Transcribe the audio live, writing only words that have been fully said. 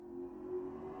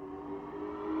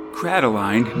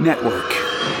Crataline Network.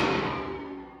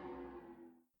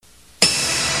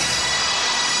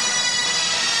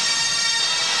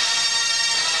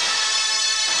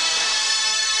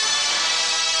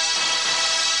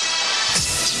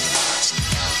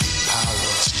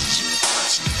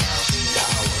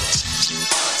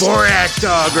 Borak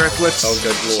Dog Earthlets. Oh,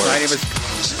 good lord. My name is...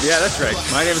 Yeah, that's right.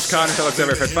 My name is Connor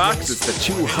Alexander Fred Fox. It's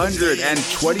the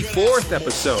 224th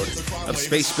episode of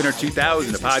Space Spinner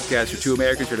 2000, a podcast for two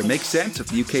Americans here to make sense of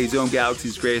the UK's own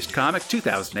galaxy's greatest comic,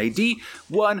 2000 AD,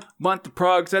 1 month of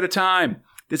progs at a time.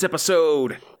 This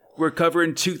episode, we're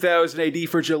covering 2000 AD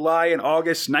for July and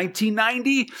August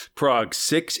 1990, prog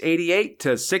 688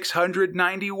 to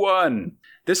 691.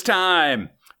 This time,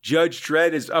 Judge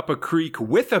Dredd is up a creek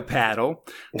with a paddle.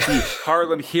 The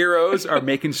Harlem Heroes are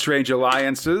making strange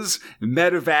alliances.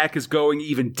 Medevac is going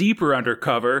even deeper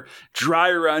undercover.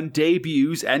 Dry Run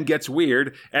debuts and gets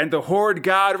weird. And the Horde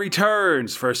God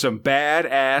returns for some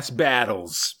badass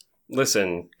battles.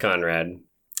 Listen, Conrad,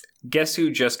 guess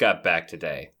who just got back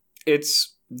today?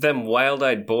 It's them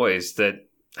wild-eyed boys that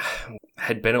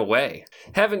had been away.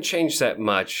 Haven't changed that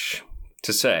much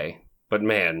to say, but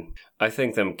man, I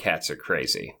think them cats are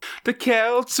crazy. The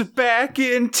Celts are back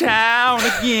in town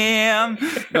again.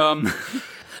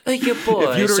 Your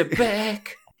boys are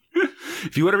back.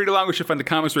 If you want to read along, we should find the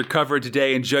comics we're covering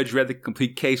today in Judge Dredd, the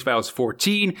Complete Case Files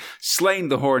 14, Slain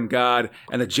the Horn God,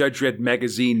 and the Judge Dredd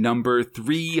magazine number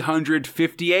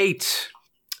 358.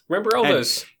 Remember all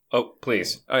those... Oh,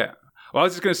 please. Oh, yeah. Well, I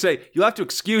was just going to say, you'll have to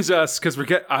excuse us because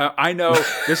I know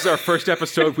this is our first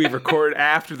episode we've recorded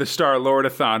after the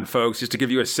Star-Lord-a-thon, folks, just to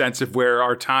give you a sense of where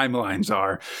our timelines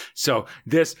are. So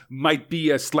this might be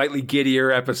a slightly giddier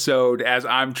episode as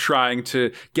I'm trying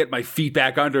to get my feet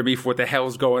back under me for what the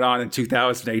hell's going on in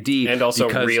 2000 AD. And also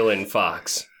reel in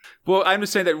Fox. Well, I'm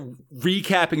just saying that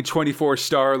recapping 24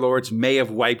 Star-Lords may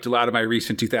have wiped a lot of my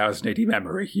recent 2000 AD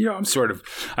memory. You know,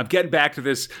 I'm getting back to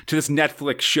this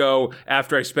Netflix show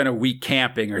after I spent a week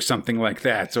camping or something like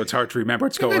that. So it's hard to remember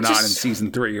what's going on in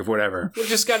season 3 of whatever. We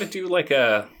just got to do like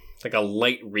a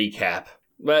light recap.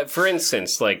 But for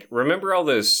instance, like, remember all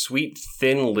those sweet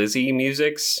Thin Lizzy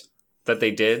musics that they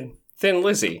did? Thin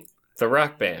Lizzy, the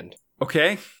rock band.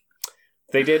 Okay.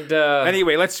 They did.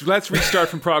 Anyway, let's restart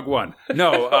from Prog 1.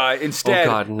 No, instead,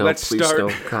 oh God, no, let's please start. No.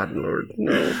 God, Lord,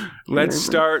 no. Let's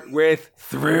start with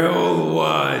Thrill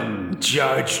 1,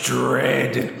 Judge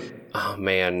Dredd. Oh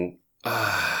man,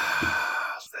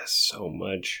 that's so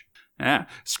much. Yeah,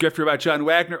 script robot John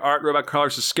Wagner, art robot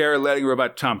Carlos Siscara, letting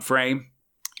robot Tom Frame.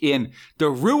 In the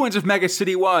ruins of Mega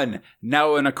City 1,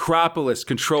 now an acropolis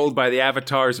controlled by the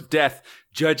avatars of death,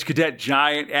 Judge Cadet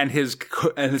Giant and his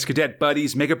cadet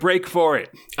buddies make a break for it.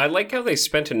 I like how they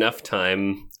spent enough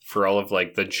time for all of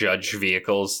like the judge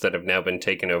vehicles that have now been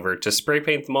taken over to spray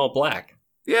paint them all black.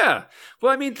 Yeah.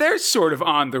 Well, I mean, they're sort of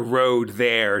on the road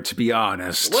there, to be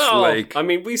honest. Well, I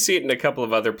mean, we see it in a couple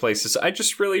of other places. I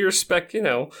just really respect,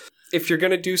 if you're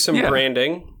going to do some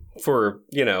branding for,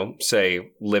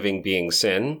 say, Living Being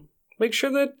Sin, make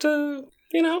sure that,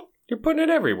 you're putting it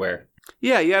everywhere.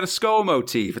 Yeah, you had a skull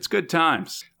motif. It's good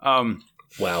times.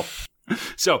 Wow.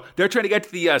 So they're trying to get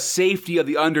to the safety of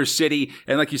the Undercity,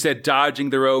 and like you said, dodging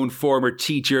their own former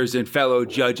teachers and fellow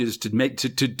judges to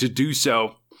do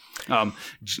so.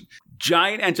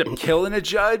 Giant ends up killing a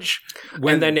judge,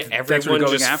 and then everyone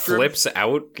just flips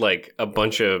out like a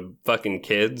bunch of fucking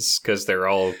kids because they're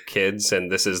all kids,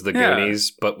 and this is the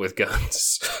Goonies, but with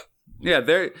guns. Yeah,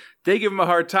 they give him a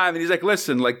hard time, and he's like,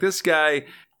 "Listen, like this guy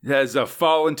has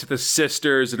fallen to the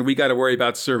sisters, and we got to worry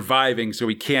about surviving, so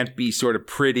we can't be sort of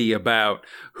pretty about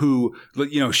who,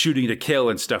 shooting to kill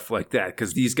and stuff like that,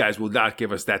 because these guys will not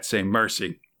give us that same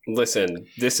mercy." Listen,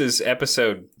 this is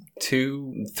episode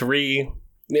 2, 3.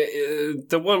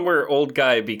 The one where old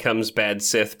guy becomes bad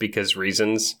Sith because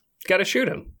reasons. Gotta shoot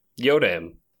him. Yoda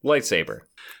him. Lightsaber.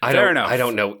 Fair enough. I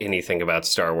don't know anything about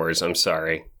Star Wars. I'm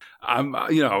sorry.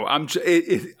 I'm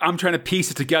trying to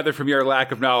piece it together from your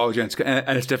lack of knowledge,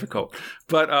 and it's difficult.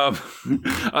 But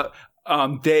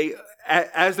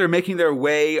as they're making their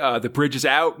way, the bridge is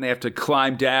out, and they have to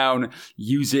climb down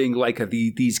using like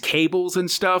these cables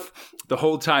and stuff. The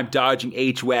whole time dodging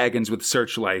H-wagons with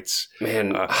searchlights.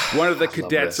 Man, one of the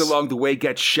cadets along the way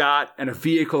gets shot, and a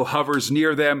vehicle hovers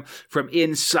near them. From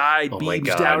inside,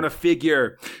 beams down a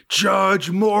figure. Judge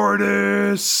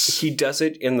Mortis! He does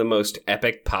it in the most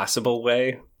epic possible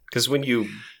way. Because when you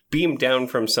beam down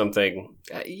from something,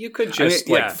 you could just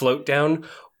float down,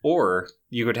 or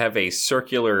you could have a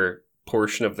circular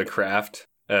portion of the craft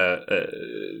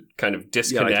kind of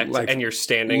disconnect, and you're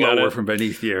standing on lower it from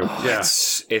beneath you. Oh,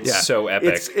 it's so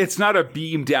epic. It's not a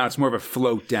beam down; it's more of a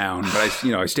float down. But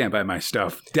I stand by my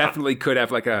stuff. Definitely could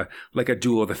have like a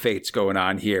duel of the fates going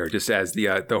on here, just as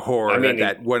the horror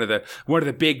that one of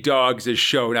the big dogs is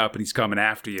showing up and he's coming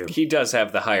after you. He does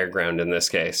have the higher ground in this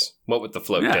case. What with the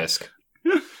float disc?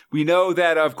 We know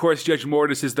that, of course, Judge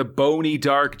Mortis is the bony,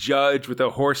 dark judge with a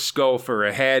horse skull for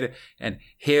a head, and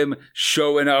him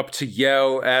showing up to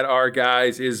yell at our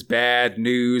guys is bad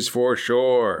news for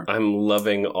sure. I'm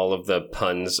loving all of the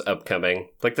puns upcoming.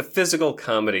 Like, the physical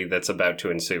comedy that's about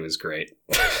to ensue is great.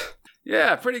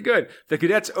 Yeah, pretty good. The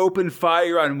cadets open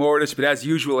fire on Mortis, but as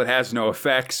usual, it has no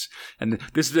effects. And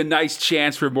this is a nice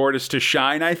chance for Mortis to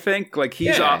shine, I think. Like,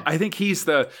 I think he's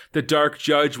the dark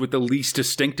judge with the least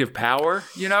distinctive power,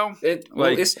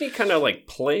 isn't he kind of like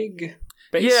plague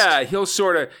based? Yeah, he'll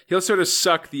sort of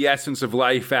suck the essence of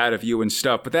life out of you and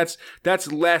stuff, but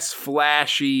that's less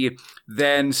flashy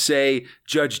than, say,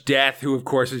 Judge Death, who of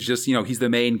course is just, he's the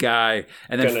main guy,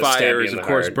 and then Fire is of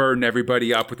course burning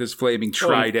everybody up with his flaming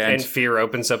trident. And Fear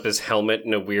opens up his helmet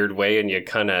in a weird way, and you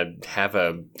kind of have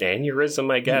a aneurysm,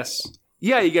 I guess.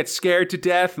 Yeah, you get scared to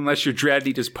death unless you're Dread, and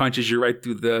he just punches you right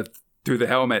through the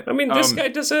helmet. I mean, this guy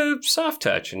does a soft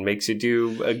touch and makes you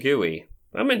do a gooey.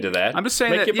 I'm into that. I'm just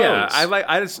saying that. Yeah,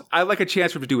 I like a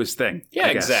chance for him to do his thing. Yeah,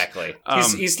 exactly.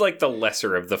 He's like the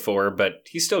lesser of the four, but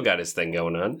he's still got his thing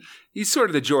going on. He's sort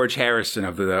of the George Harrison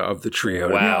of the trio.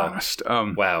 To be honest.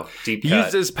 Wow, deep cut. He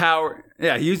uses his power.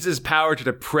 Yeah, he uses his power to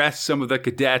depress some of the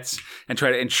cadets and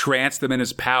try to entrance them in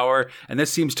his power. And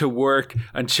this seems to work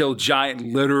until Giant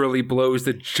literally blows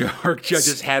the dark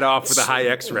judge's head off with a high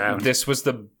X round. This was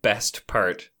the best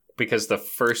part. Because the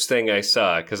first thing I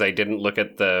saw, because I didn't look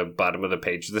at the bottom of the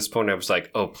page at this point, I was like,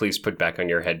 oh, please put back on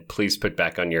your head. Please put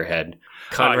back on your head.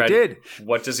 Conrad, I did.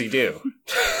 What does he do?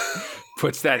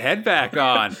 Puts that head back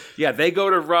on. Yeah, they go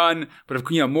to run, but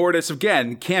Mortis,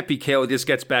 again, can't be killed. He just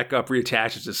gets back up,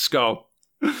 reattaches his skull.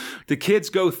 The kids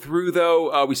go through,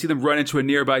 though. We see them run into a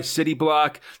nearby city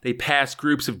block. They pass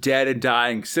groups of dead and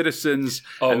dying citizens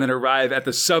and then arrive at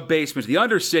the sub-basement of the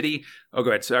Undercity. Oh,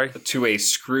 go ahead, sorry. To a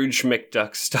Scrooge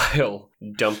McDuck-style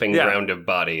dumping ground of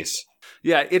bodies.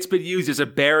 Yeah, it's been used as a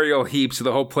burial heap, so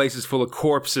the whole place is full of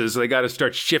corpses. So they got to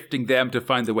start shifting them to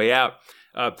find the way out.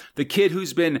 The kid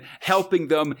who's been helping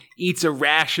them eats a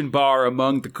ration bar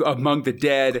among the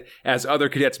dead as other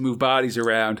cadets move bodies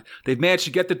around. They've managed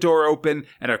to get the door open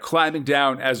and are climbing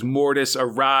down as Mortis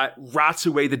rots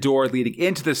away the door leading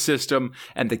into the system,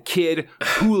 and the kid,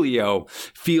 Julio,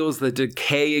 feels the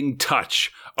decaying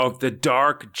touch of the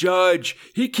Dark Judge.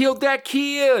 He killed that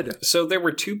kid! So there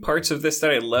were two parts of this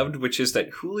that I loved, which is that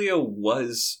Julio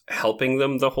was helping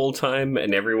them the whole time,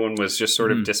 and everyone was just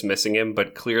sort of dismissing him,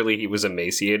 but clearly he was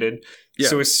emaciated. Yeah.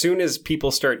 So as soon as people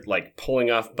start,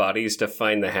 pulling off bodies to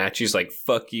find the hatch, he's like,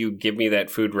 fuck you, give me that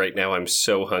food right now, I'm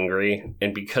so hungry.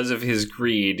 And because of his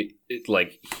greed,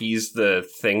 he's the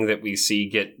thing that we see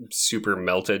get super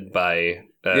melted by,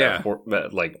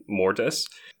 Mortis.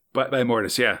 By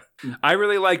Mortis, yeah. I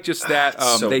really like just that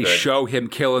they show him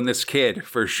killing this kid,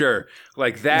 for sure.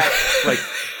 Like that,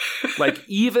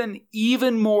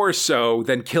 even more so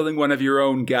than killing one of your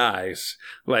own guys.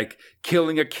 Like,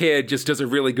 killing a kid just does a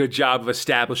really good job of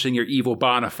establishing your evil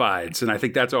bona fides, and I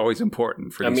think that's always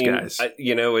important for these guys.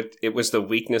 It was the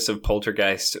weakness of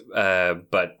Poltergeist,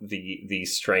 but the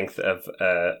strength of,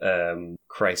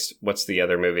 Christ, what's the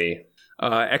other movie?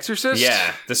 Exorcist?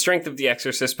 Yeah, the strength of The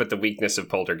Exorcist, but the weakness of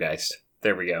Poltergeist.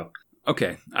 There we go.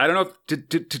 Okay, I don't know.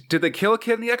 Did they kill a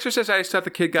kid in The Exorcist? I just thought the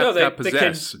kid got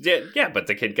possessed. But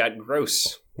the kid got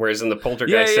gross. Whereas in the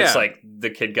Poltergeist, it's like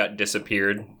the kid got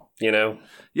disappeared.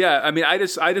 Yeah, I mean, I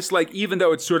just like, even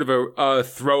though it's sort of a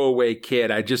throwaway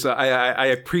kid, I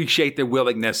appreciate the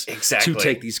willingness to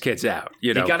take these kids out.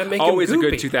 You gotta make always them a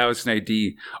good 2000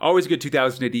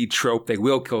 AD trope. They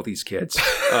will kill these kids.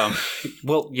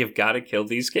 Well, you've got to kill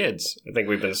these kids. I think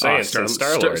we've been saying since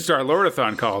Star-Lord.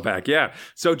 Star-Lordathon callback, yeah.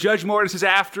 So Judge Mortis is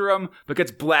after him, but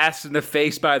gets blasted in the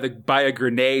face by a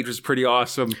grenade, which is pretty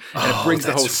awesome. And it brings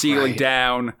the whole ceiling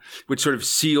down, which sort of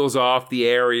seals off the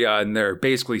area, and they're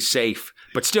basically safe,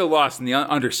 but still lost in the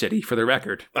Undercity, for the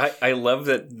record. I love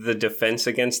that the defense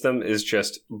against them is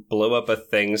just blow up a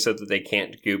thing so that they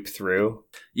can't goop through.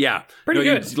 Yeah. Pretty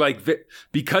good.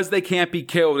 Because they can't be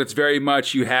killed, it's very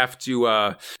much you have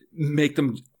to make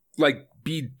them,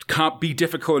 be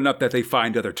difficult enough that they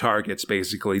find other targets,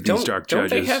 basically, these dark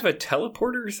judges. Don't they have a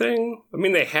teleporter thing? I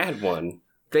mean, they had one.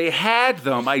 They had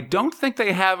them. I don't think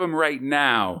they have them right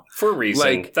now. For a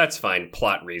reason. That's fine.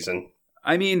 Plot reason.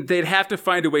 I mean, they'd have to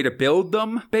find a way to build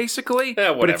them, basically. Yeah,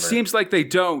 but whatever. it seems like they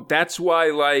don't. That's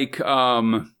why, like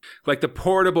the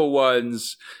portable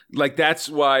ones, like that's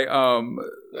why.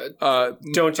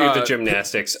 Don't do the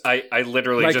gymnastics. I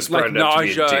literally just brought like it up to be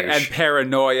nausea a douche. and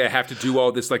paranoia have to do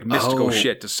all this like mystical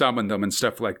shit to summon them and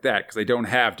stuff like that because they don't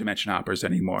have dimension hoppers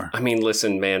anymore. I mean,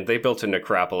 listen, man, they built a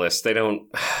necropolis. They don't.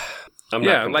 I'm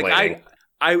not complaining. Like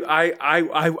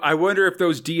I wonder if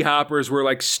those D-hoppers were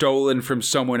like stolen from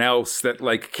someone else that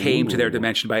like came to their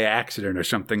dimension by accident or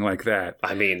something like that.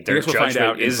 I mean, their we'll find judgment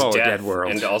out in is Fall of death, Dead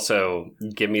World. and also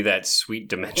give me that sweet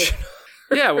dimension.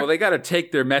 Yeah, well, they got to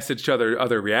take their message to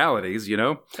other realities, you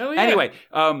know. Hell yeah. Anyway,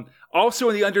 also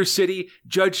in the Undercity,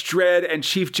 Judge Dredd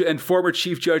and former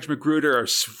Chief Judge Magruder are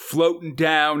floating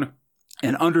down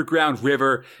an underground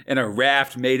river in a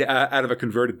raft made out of a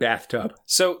converted bathtub.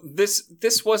 So this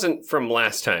wasn't from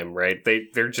last time, right?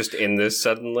 They're just in this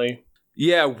suddenly?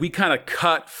 Yeah, we kind of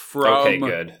cut from... Okay,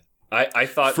 good. I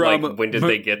thought, from like, when did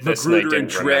they get this? Magruder and I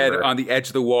didn't and Dredd remember. on the edge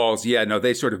of the walls. Yeah, no,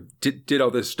 they sort of did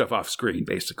all this stuff off screen,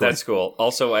 basically. That's cool.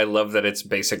 Also, I love that it's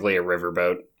basically a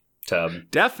riverboat tub.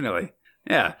 Definitely.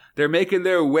 Yeah, they're making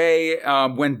their way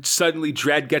when suddenly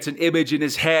Dredd gets an image in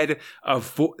his head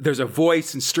of there's a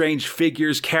voice and strange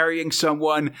figures carrying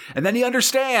someone, and then he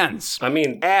understands. I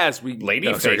mean,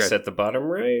 Ladyface at the bottom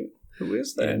right. Who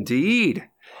is that? Indeed.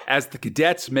 As the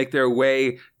cadets make their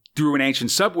way through an ancient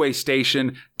subway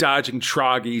station, dodging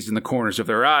troggies in the corners of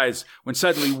their eyes, when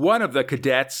suddenly one of the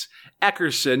cadets,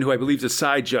 Eckerson, who I believe is a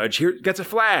side judge, here gets a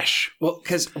flash. Well,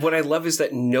 because what I love is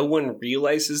that no one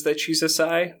realizes that she's a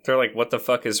Psy. They're like, what the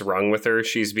fuck is wrong with her?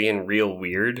 She's being real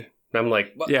weird. And I'm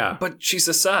like, yeah, but she's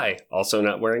a Psy. Also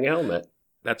not wearing a helmet.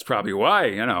 That's probably why,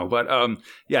 you know. But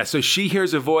yeah. So she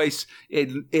hears a voice.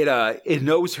 It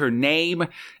knows her name,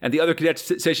 and the other cadet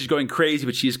says she's going crazy,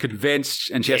 but she's convinced,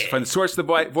 and she has to find the source of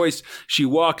the voice. She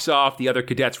walks off. The other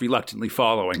cadets reluctantly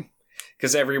following.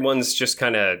 Because everyone's just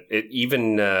kind of,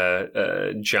 even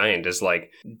Giant is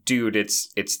like, dude, it's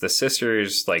the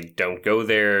sisters. Like, don't go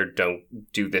there. Don't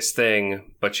do this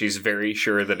thing. But she's very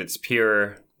sure that it's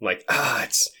pure. Like,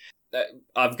 it's.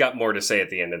 I've got more to say at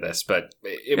the end of this, but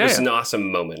it was an awesome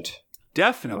moment.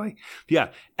 Definitely.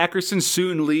 Yeah. Eckerson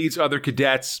soon leads the other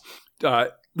cadets to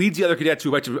a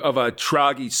bunch of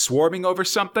troggy swarming over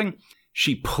something.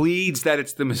 She pleads that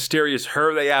it's the mysterious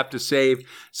her they have to save.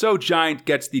 So Giant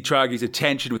gets the troggies'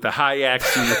 attention with the high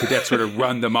axe, and the cadets sort of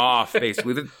run them off,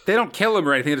 basically. They don't kill them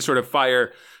or anything. They just sort of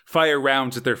fire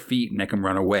rounds at their feet and make them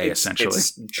run away, essentially.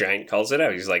 Giant calls it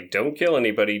out. He's like, don't kill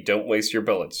anybody. Don't waste your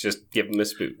bullets. Just give them a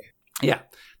spook. Yeah.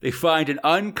 They find an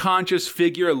unconscious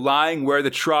figure lying where the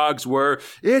trogs were.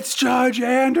 It's Judge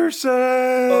Anderson!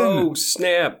 Oh,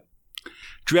 snap.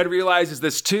 Dredd realizes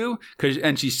this too,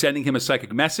 and she's sending him a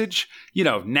psychic message. You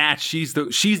know, Nat, she's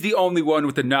the only one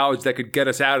with the knowledge that could get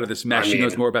us out of this mess. She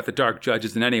knows more about the Dark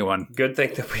Judges than anyone. Good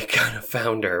thing that we kind of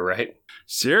found her, right?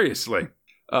 Seriously.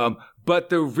 But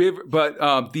the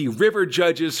river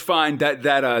judges find that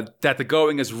the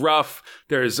going is rough.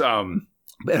 There's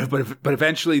But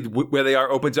eventually, where they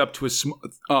are opens up to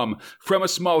from a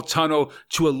small tunnel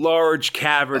to a large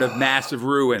cavern of massive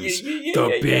ruins.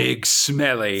 Big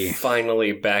Smelly.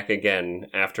 Finally back again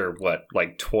after what,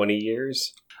 like 20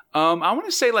 years? I want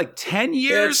to say like 10 years.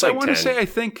 Yeah, it's like I want to say. I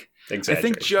think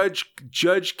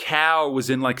Judge Cal was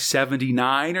in like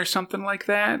 79 or something like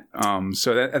that. And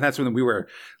that's when we were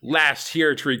last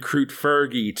here to recruit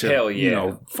Fergie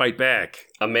to fight back.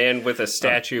 A man with a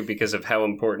statue because of how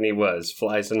important he was,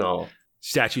 flies and all.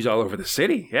 Statues all over the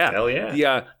city. Yeah. Hell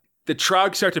yeah. The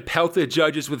Trogs start to pelt the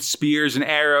judges with spears and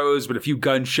arrows, but a few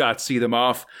gunshots see them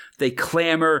off. They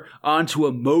clamber onto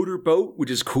a motorboat,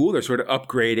 which is cool. They're sort of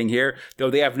upgrading here,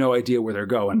 though they have no idea where they're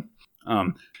going.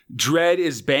 Dredd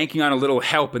is banking on a little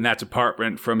help in that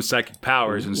department from psychic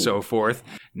powers and so forth.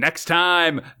 Next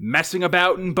time, messing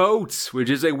about in boats,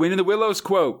 which is a Wind in the Willows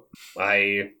quote.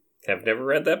 I have never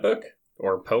read that book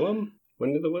or poem.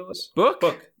 Wind in the Willows? Book?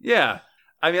 Yeah.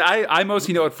 I mean, I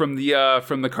mostly know it from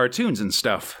the cartoons and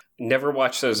stuff. Never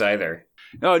watched those either.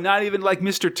 No, not even like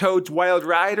Mr. Toad's Wild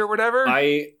Ride or whatever?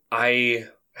 I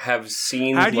have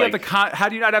seen. How do you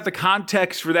not have the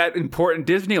context for that important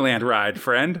Disneyland ride,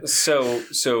 friend?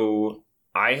 So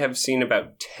I have seen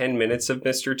about 10 minutes of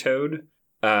Mr. Toad.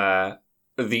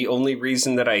 The only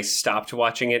reason that I stopped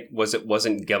watching it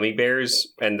wasn't Gummy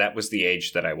Bears, and that was the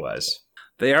age that I was.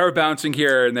 They are bouncing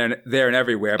here and there and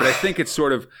everywhere, but I think it's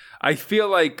sort of. I feel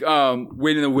like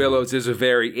Wind in the Willows is a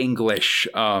very English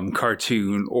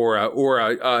cartoon or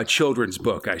a children's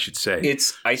book, I should say.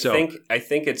 I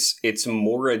think it's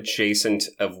more adjacent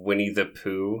of Winnie the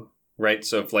Pooh, right?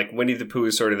 So if like Winnie the Pooh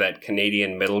is sort of that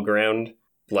Canadian middle ground,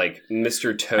 like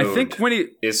Mr. Toad. I think Winnie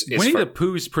the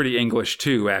Pooh's pretty English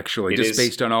too, actually, just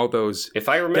based on all those. If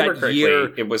I remember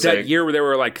correctly, it was that year where there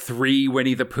were like 3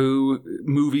 Winnie the Pooh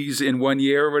movies in one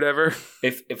year or whatever.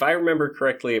 If I remember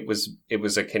correctly, it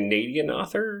was a Canadian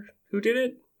author who did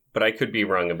it, but I could be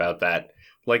wrong about that.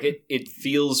 Like, it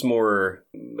feels more,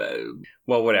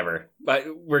 well, whatever. But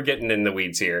we're getting in the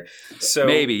weeds here. So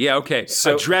maybe, yeah, okay.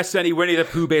 So address any Winnie the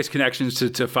Pooh-based connections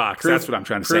to Fox. That's what I'm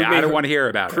trying to say. I don't want to hear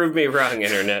about it. Prove me wrong,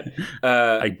 Internet.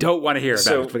 I don't want to hear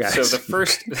about it, guys. So the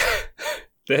first,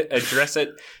 address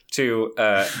it to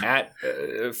at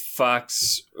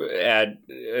Fox at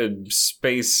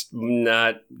space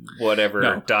not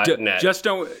whatever .net. Just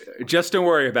don't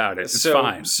worry about it. It's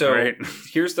fine. So right?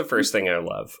 Here's the first thing I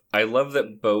love. I love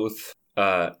that both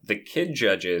the kid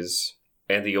judges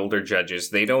and the older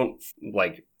judges, they don't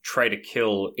like try to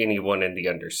kill anyone in the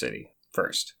Undercity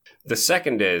first. The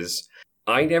second is,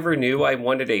 I never knew I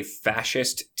wanted a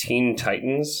fascist Teen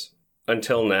Titans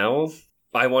until now.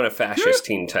 I want a fascist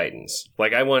Teen Titans.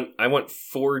 Like, I want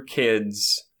 4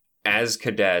 kids as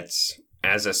cadets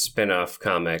as a spin-off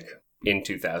comic in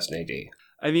 2000 AD.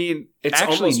 I mean, it's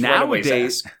actually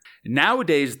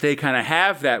nowadays they kind of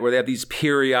have that where they have these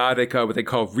periodic what they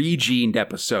call regened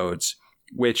episodes,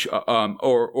 which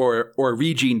or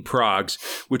regene progs,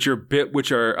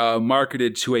 which are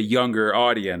marketed to a younger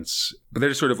audience, but they're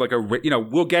just sort of like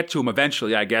we'll get to them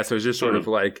eventually, I guess. There's just sort of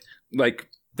like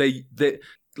they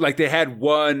had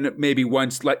one, maybe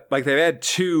once, like they had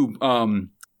 2,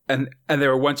 and they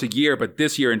were once a year, but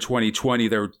this year in 2020,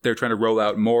 they're trying to roll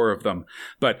out more of them.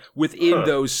 But within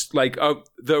those, like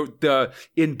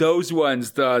in those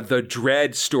ones, the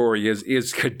Dread story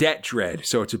is Cadet Dread.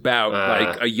 So it's about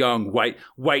like a young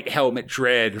white helmet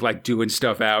Dread, like doing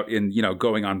stuff out in,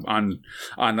 going on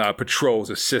patrols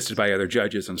assisted by other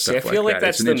judges and stuff like that. I feel like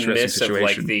that's the miss of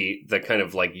like the kind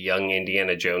of like young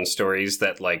Indiana Jones stories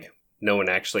that like no one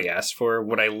actually asked for.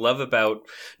 What I love about,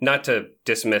 not to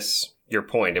dismiss your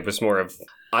point, it was more of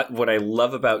what I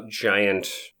love about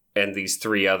Giant and these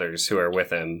 3 others who are with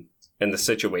him and the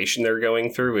situation they're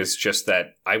going through is just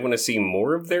that I want to see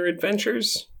more of their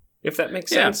adventures, if that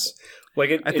makes sense.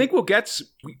 Like I think we'll get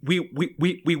we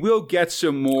will get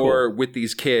some more with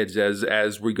these kids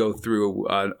as we go through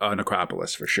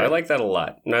Necropolis for sure. I like that a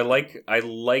lot, and I like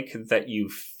that you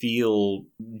feel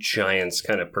Giant's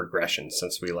kind of progression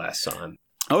since we last saw him.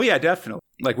 Oh yeah, definitely.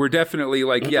 Like we're definitely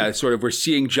like we're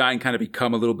seeing Giant kind of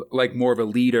become a little bit like more of a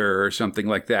leader or something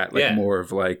like that. Like more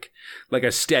of like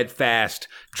a steadfast,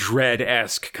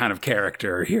 Dread-esque kind of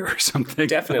character here or something.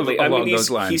 Definitely.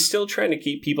 Those lines. He's still trying to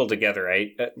keep people together,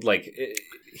 right?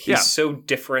 He's so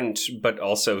different, but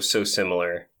also so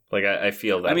similar. Like, I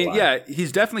feel that a lot.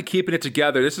 He's definitely keeping it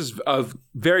together. This is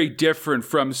very different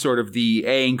from sort of the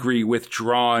angry,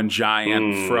 withdrawn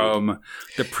Giant from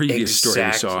the previous story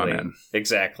we saw him in.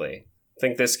 Exactly. I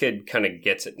think this kid kind of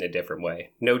gets it in a different way.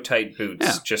 No tight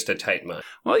boots, just a tight mind.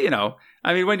 Well,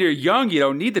 when you're young, you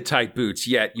don't need the tight boots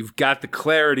yet. You've got the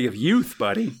clarity of youth,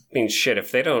 buddy. I mean, shit,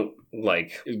 if they don't,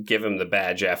 give him the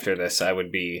badge after this, I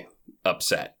would be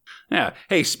upset. Yeah.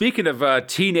 Hey, speaking of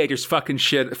teenagers fucking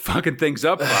things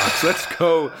up, Fox, let's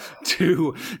go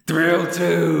to Thrill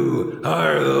 2,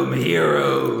 Harlem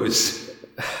Heroes.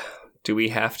 Do we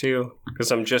have to?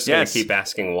 Because I'm just going to keep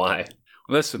asking why.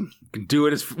 Listen, we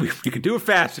can do it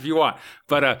fast if you want.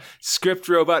 But script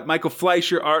robot Michael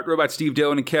Fleischer, art robot Steve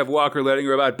Dillon and Kev Walker, letting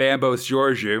robot Bambos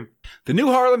Georgiou. The new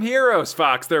Harlem Heroes,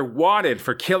 Fox, they're wanted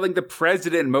for killing the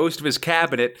president and most of his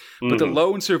cabinet, but the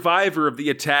lone survivor of the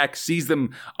attack sees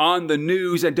them on the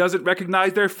news and doesn't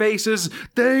recognize their faces.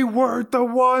 They weren't the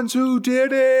ones who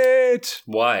did it.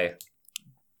 Why?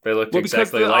 They looked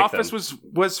exactly like them. Because the office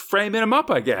was framing them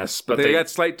up, I guess. But they got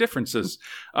slight differences.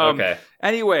 Okay.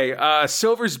 Anyway,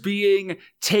 Silver's being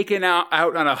taken out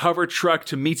on a hover truck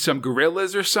to meet some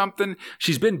gorillas or something.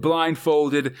 She's been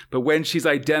blindfolded, but when she's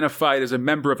identified as a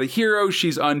member of the Heroes,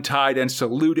 she's untied and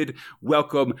saluted.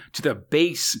 Welcome to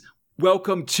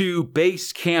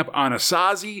base camp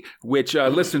Anasazi, which,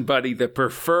 listen, buddy, the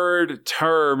preferred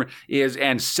term is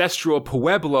ancestral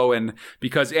Puebloan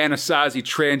because Anasazi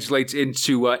translates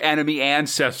into enemy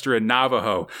ancestor in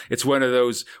Navajo. It's one of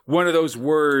those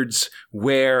words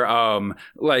where,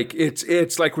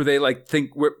 it's like where they like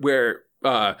think where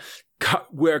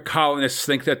colonists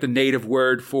think that the native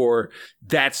word for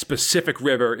that specific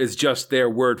river is just their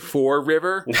word for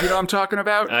river. You know what I'm talking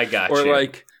about? I got you. Or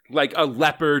like a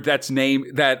leopard that's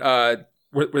named that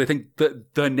where they think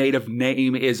the native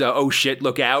name is oh shit,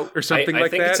 look out or something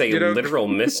like that. I think it's a literal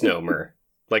misnomer,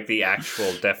 like the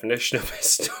actual definition of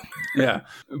misnomer. Yeah,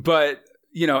 but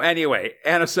Anyway,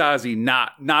 Anasazi,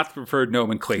 not the preferred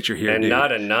nomenclature here, and dude.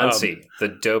 not Anansi, the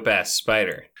dope-ass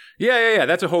spider. Yeah.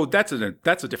 That's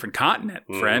a different continent,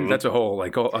 friend. That's a whole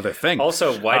whole other thing.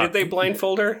 Also, why did they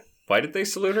blindfold her? Why did they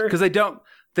salute her? Because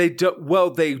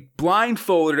they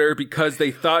blindfolded her because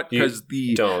they thought, because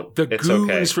the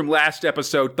goons from last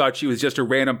episode thought she was just a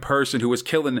random person who was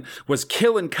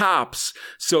killing cops,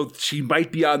 so she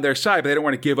might be on their side, but they don't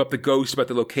want to give up the ghost about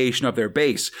the location of their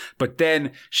base. But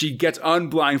then she gets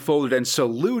unblindfolded and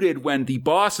saluted when the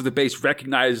boss of the base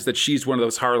recognizes that she's one of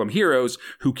those Harlem heroes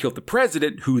who killed the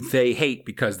president, who they hate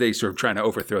because they sort of trying to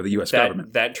overthrow the U.S.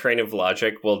 government. That train of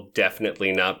logic will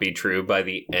definitely not be true by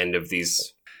the end of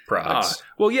these prods.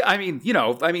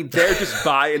 They're just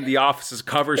buying the Office's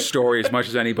cover story as much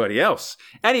as anybody else.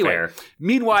 Anyway, Fair.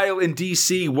 Meanwhile, in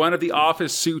D.C., one of the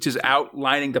Office suits is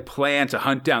outlining the plan to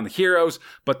hunt down the heroes,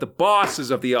 but the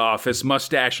bosses of the Office,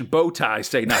 Mustache and Bowtie,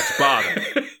 say not to bother.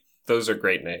 Those are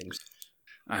great names.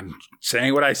 I'm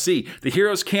saying what I see. The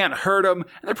heroes can't hurt them,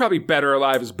 and they're probably better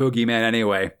alive as Boogeyman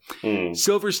anyway.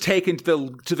 Silver's taken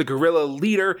to the guerrilla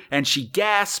leader, and she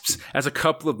gasps as a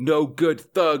couple of no-good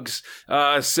thugs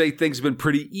say things have been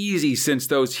pretty easy since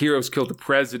those heroes killed the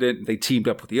president and they teamed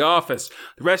up with the Office.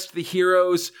 The rest of the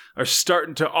heroes are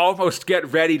starting to almost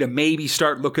get ready to maybe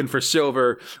start looking for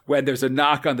Silver when there's a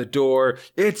knock on the door.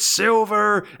 It's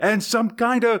Silver and some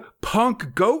kind of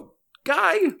punk goat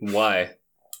guy? Why?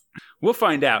 We'll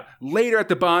find out. Later at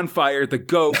the bonfire, the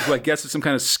goat, who I guess is some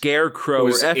kind of scarecrow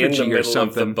or effigy or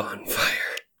something. Of the bonfire.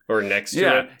 Or next to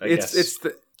it, I guess.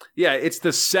 It's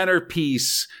the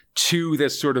centerpiece to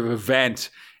this sort of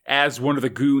event, as one of the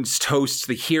goons toasts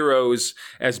the heroes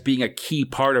as being a key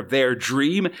part of their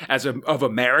dream of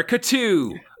America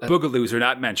too. Boogaloos are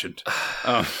not mentioned.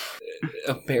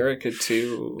 America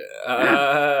too.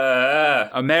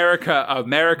 America,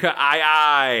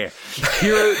 aye.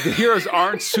 The heroes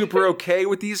aren't super okay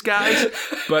with these guys,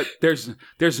 but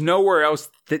there's nowhere else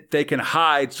that they can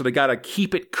hide, so they gotta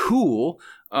keep it cool.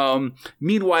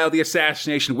 Meanwhile, the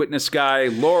assassination witness guy,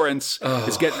 Lawrence,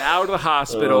 is getting out of the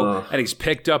hospital, and he's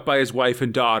picked up by his wife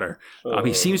and daughter.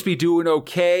 He seems to be doing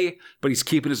okay, but he's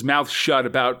keeping his mouth shut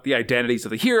about the identities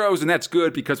of the heroes, and that's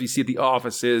good because we see the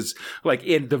offices,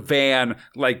 in the van,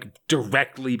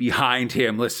 directly behind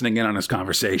him, listening in on his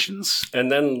conversations. And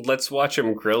then let's watch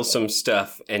him grill some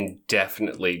stuff and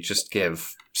definitely just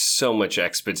give so much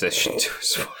exposition to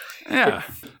his wife. Yeah.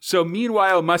 So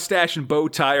meanwhile, Mustache and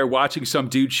Bowtie are watching some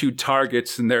dude shoot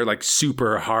targets, and they're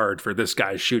super hard for this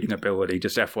guy's shooting ability,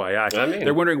 just FYI.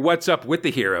 They're wondering what's up with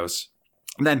the heroes.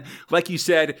 And then, like you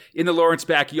said, in the Lawrence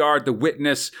backyard, the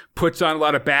witness puts on a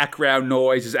lot of background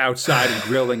noises outside and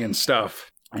grilling and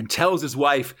stuff, and tells his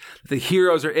wife that the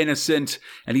heroes are innocent,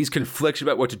 and he's conflicted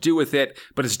about what to do with it,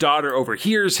 but his daughter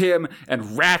overhears him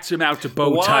and rats him out to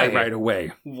Bowtie right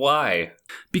away. Why?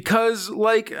 Because,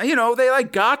 they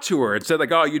got to her and said,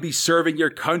 you'd be serving your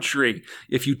country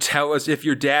if you tell us if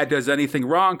your dad does anything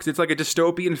wrong, because it's a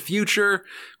dystopian future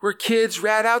where kids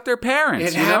rat out their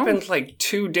parents. It happened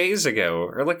 2 days ago,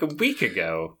 or a week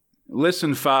ago.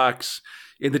 Listen, Fox,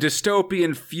 in the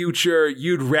dystopian future,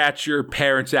 you'd rat your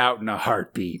parents out in a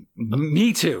heartbeat.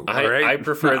 Me too, all right? I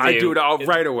prefer I do it all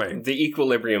right away. The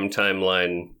Equilibrium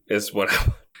timeline is what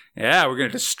Yeah, we're going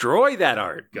to destroy that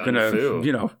art.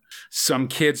 Some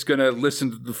kid's going to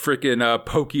listen to the freaking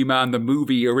Pokemon the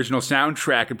movie original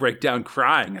soundtrack and break down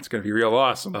crying. It's going to be real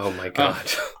awesome. Oh my God.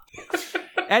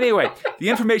 Anyway, the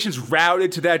information's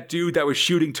routed to that dude that was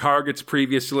shooting targets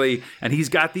previously, and he's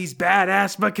got these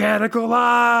badass mechanical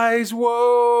eyes.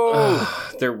 Whoa!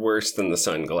 They're worse than the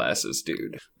sunglasses,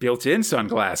 dude. Built-in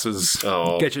sunglasses.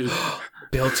 Oh. Get your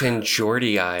built-in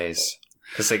Geordie eyes.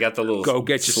 Because they got the little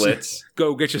slits.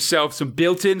 Go get yourself some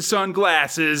built-in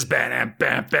sunglasses. Bam,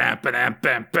 bam, bam, bam,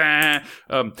 bam, bam.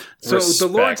 So the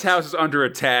Lawrence house is under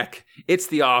attack. It's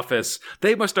the office.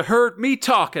 They must have heard me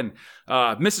talking.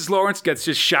 Mrs. Lawrence gets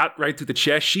just shot right through the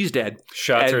chest. She's dead.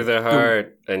 Shot through the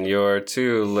heart, and you're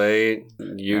too late.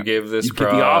 You give this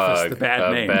frog the office the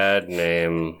bad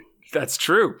name. That's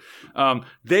true.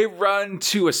 They run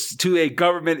to a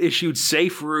government-issued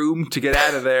safe room to get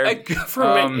out of there. A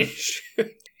government-issued?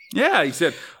 Yeah, he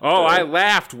said, I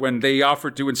laughed when they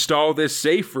offered to install this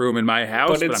safe room in my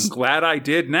house, but I'm glad I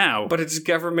did now. But it's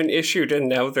government-issued, and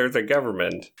now they're the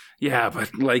government. Yeah,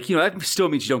 but, that still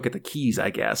means you don't get the keys, I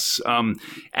guess.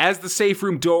 As the safe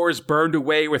room door is burned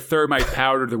away with thermite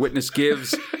powder, the witness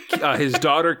gives his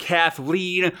daughter,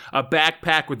 Kathleen, a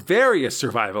backpack with various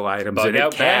survival items in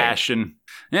it, cash, and...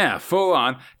 Yeah, full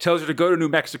on. Tells her to go to New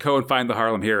Mexico and find the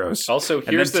Harlem Heroes. Also,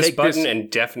 here's this button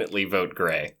and definitely vote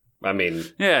gray. I mean...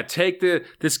 Yeah, take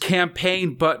this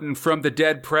campaign button from the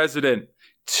dead president.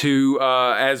 to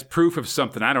as proof of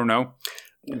something. I don't know.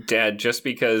 Dad, just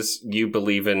because you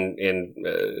believe in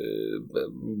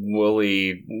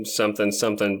woolly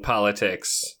something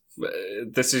politics,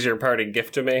 this is your parting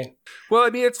gift to me? Well,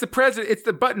 I mean, it's the president. It's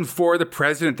the button for the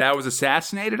president that was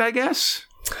assassinated, I guess.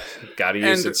 Gotta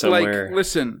use it somewhere. Like,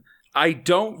 listen, I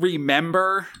don't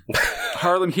remember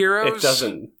Harlem Heroes. It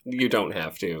doesn't. You don't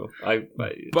have to.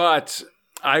 But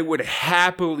I would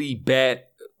happily bet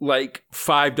like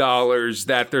 $5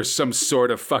 that there's some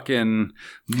sort of fucking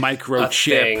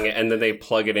microchip thing, and then they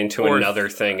plug it into another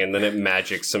thing, and then it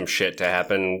magics some shit to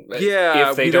happen. Yeah,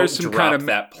 if they don't drop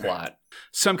that plot,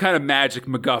 some kind of magic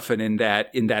MacGuffin in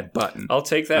that button. I'll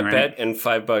take that bet, and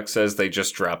 $5 says they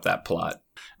just drop that plot.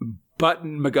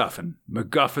 Button MacGuffin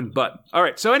button. All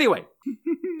right. So anyway,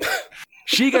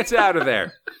 she gets out of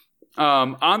there.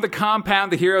 On the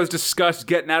compound, the heroes discuss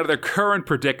getting out of their current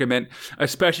predicament,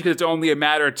 especially because it's only a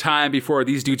matter of time before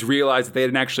these dudes realize that they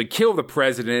didn't actually kill the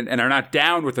president and are not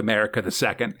down with America the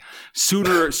second.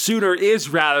 Sooner is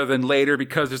rather than later,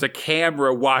 because there's a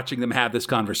camera watching them have this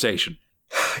conversation.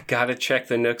 Gotta check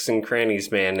the nooks and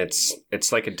crannies, man.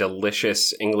 It's like a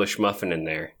delicious English muffin in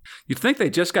there. You'd think they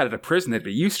just got out of prison, they'd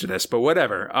be used to this, but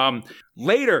whatever.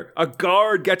 Later, a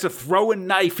guard gets a throwing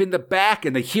knife in the back,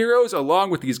 and the heroes,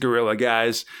 along with these guerrilla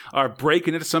guys, are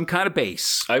breaking into some kind of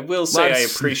base. I will say I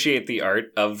appreciate the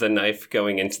art of the knife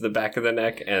going into the back of the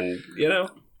neck, and,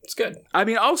 it's good. I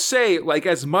mean, I'll say, like,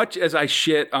 as much as I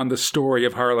shit on the story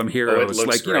of Harlem Heroes, it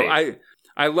looks great.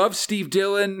 I love Steve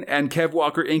Dillon, and Kev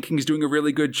Walker Inking's doing a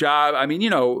really good job. I mean,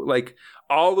 like,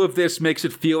 all of this makes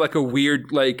it feel like a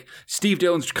weird, like, Steve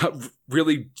Dillon's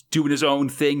really doing his own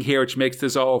thing here, which makes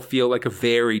this all feel like a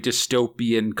very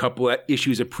dystopian couple of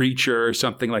issues of Preacher or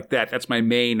something like that. That's my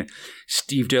main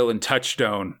Steve Dillon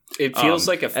touchstone. It feels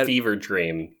like a fever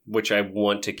dream, which I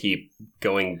want to keep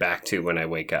going back to when I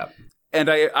wake up. And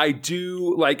I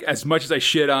do, like, as much as I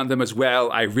shit on them as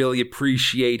well, I really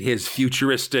appreciate his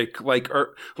futuristic, like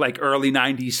early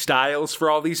 90s styles for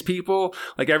all these people.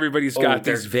 Like, everybody's got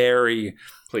these very,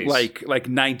 like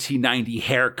 1990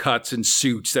 haircuts and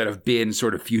suits that have been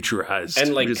sort of futurized.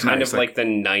 And, like, kind of like the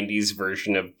 90s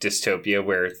version of dystopia,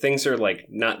 where things are, like,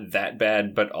 not that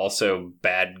bad, but also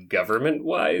bad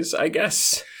government-wise, I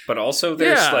guess. But also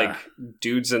there's, like,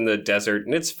 dudes in the desert,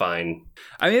 and it's fine.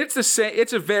 I mean, it's the same.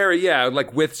 It's a very,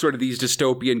 like, with sort of these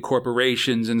dystopian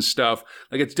corporations and stuff.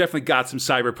 Like, it's definitely got some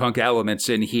cyberpunk elements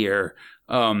in here.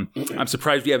 I'm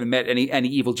surprised we haven't met any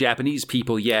evil Japanese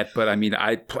people yet. But I mean,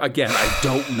 I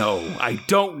don't know. I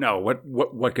don't know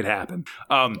what could happen.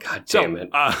 God damn it!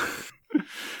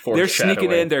 They're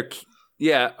sneaking in.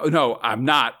 No, I'm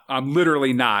not. I'm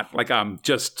literally not. Like, I'm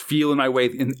just feeling my way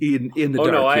in the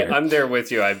dark. No, here. I'm there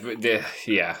with you.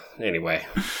 Anyway.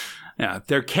 Yeah,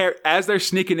 as they're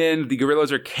sneaking in, the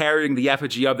guerrillas are carrying the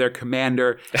effigy of their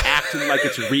commander, acting like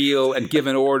it's real and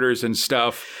giving orders and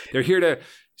stuff. They're here to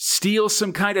steal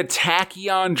some kind of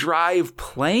tachyon drive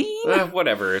plane?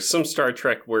 Whatever. Some Star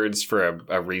Trek words for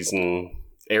a reason.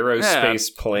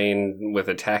 Aerospace plane with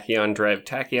a tachyon drive.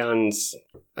 Tachyons...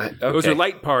 Okay. Those are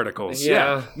light particles.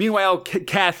 Yeah. Meanwhile,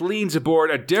 Kathleen's aboard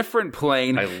a different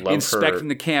plane, inspecting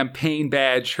the campaign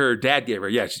badge her dad gave her.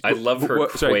 Yeah, I love her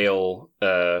quail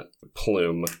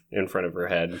plume in front of her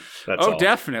head. That's all.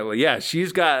 Definitely. Yeah,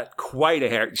 she's got quite a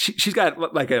hair. She's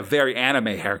got like a very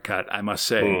anime haircut, I must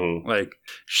say. Like,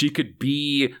 she could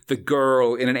be the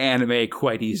girl in an anime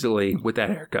quite easily with that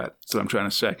haircut. That's what I'm trying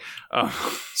to say.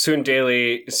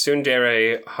 Tsundere,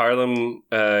 Harlem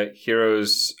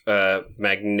Heroes,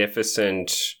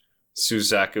 magnificent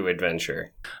Suzaku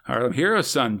adventure. Harlem Heroes,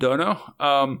 son, dono.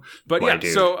 But yeah,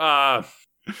 so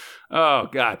oh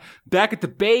god, back at the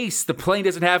base, the plane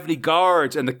doesn't have any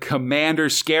guards, and the commander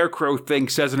Scarecrow thing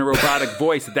says in a robotic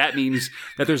voice that means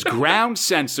that there's ground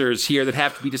sensors here that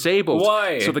have to be disabled.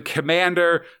 Why? So the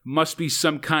commander must be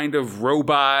some kind of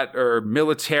robot or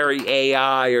military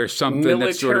AI or something.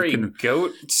 Military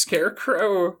goat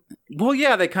Scarecrow. Well,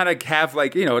 yeah, they kind of have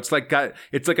like, it's like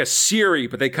a Siri,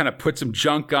 but they kind of put some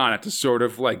junk on it to sort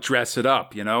of like dress it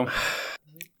up,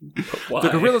 Why? The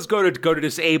guerrillas go to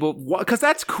disable, because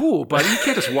that's cool, buddy. You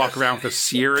can't just walk around with a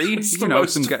Siri. It's the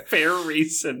most fair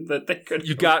reason that they could.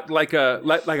 You got like a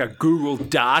Google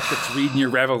Dot that's reading your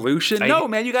revolution. No,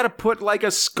 man, you got to put like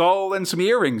a skull and some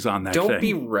earrings on that thing. Don't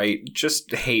be right.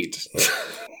 Just hate.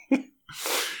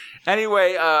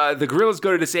 Anyway, the guerrillas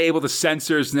go to disable the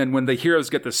sensors, and then when the heroes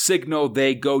get the signal,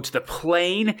 they go to the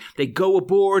plane. They go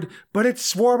aboard, but it's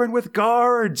swarming with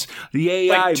guards. The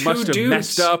AI must have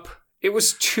messed up. It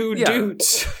was two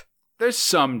dudes. there's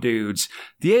some dudes.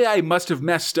 The AI must have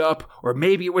messed up, or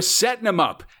maybe it was setting them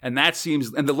up. And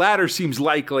the latter seems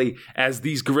likely, as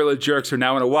these gorilla jerks are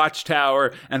now in a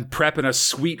watchtower and prepping a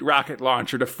sweet rocket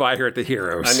launcher to fire at the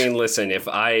heroes. I mean, listen, if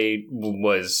I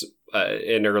was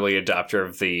an early adopter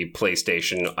of the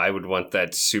PlayStation, I would want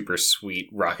that super sweet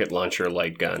rocket launcher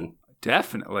light gun.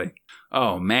 Definitely.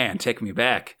 Oh, man, take me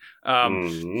back.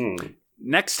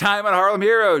 Next time on Harlem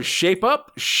Heroes, shape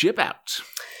up, ship out.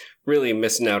 Really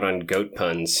missing out on goat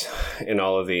puns in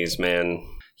all of these, man.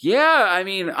 Yeah, I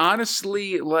mean,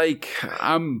 honestly, like,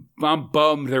 I'm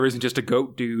bummed there isn't just a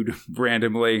goat dude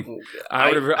randomly.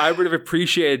 I would have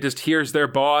appreciated just here's their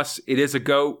boss. It is a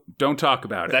goat. Don't talk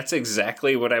about it. That's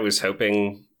exactly what I was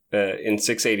hoping in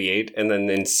 688, and then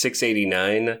in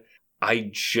 689, I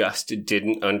just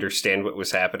didn't understand what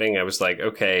was happening. I was like,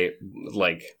 okay,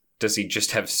 like, does he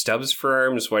just have stubs for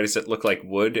arms? Why does it look like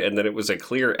wood? And then it was a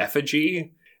clear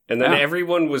effigy. And then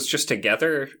everyone was just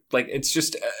together. Like, it's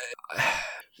just...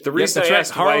 the reason I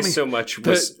asked why so much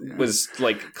was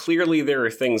like, clearly there are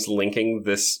things linking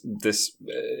this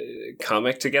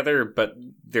comic together, but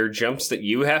they're jumps that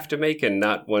you have to make and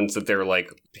not ones that they're like,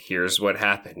 here's what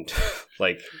happened.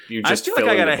 Like, you just I feel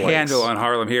like I got a handle on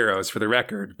Harlem Heroes, for the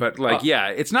record. But, like, yeah,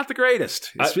 it's not the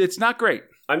greatest. It's not great.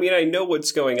 I mean, I know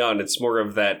what's going on. It's more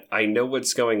of that I know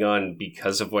what's going on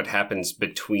because of what happens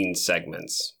between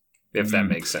segments. If that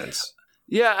makes sense.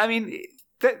 Yeah, I mean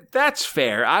that's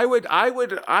fair. I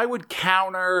would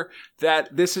counter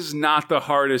that this is not the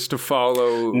hardest to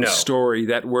follow story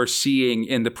that we're seeing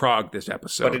in the Prague this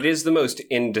episode. But it is the most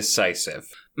indecisive.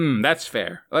 That's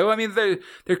fair. Like, I mean,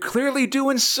 they're clearly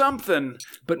doing something,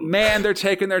 but man, they're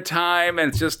taking their time, and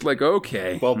it's just like,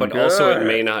 okay. Well, but also it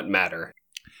may not matter.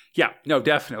 Yeah, no,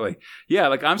 definitely. Yeah,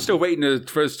 like, I'm still waiting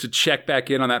for us to check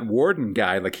back in on that Warden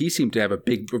guy. Like, he seemed to have a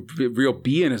real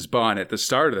bee in his bonnet at the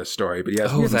start of the story, but we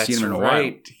haven't seen him in a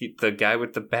while. The guy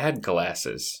with the bad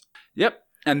glasses. Yep.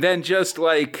 And then just,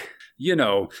 like,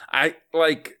 we're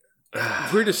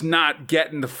just not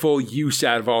getting the full use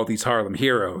out of all these Harlem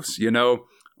Heroes, you know?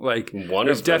 Like,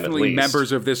 there's definitely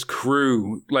members of this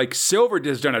crew. Like, Silver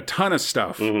has done a ton of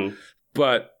stuff,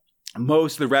 but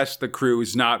most of the rest of the crew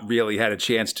has not really had a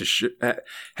chance to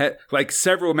like,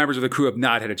 several members of the crew have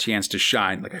not had a chance to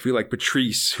shine. Like, I feel like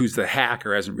Patrice, who's the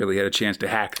hacker, hasn't really had a chance to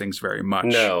hack things very much.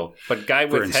 No, but guy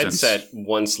with headset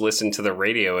once listened to the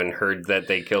radio and heard that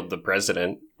they killed the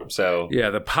president. So yeah,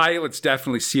 the pilot's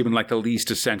definitely seeming like the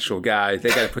least essential guy. They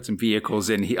got to put some vehicles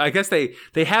in. I guess they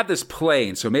have this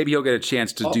plane, so maybe he'll get a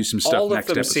chance to do some stuff next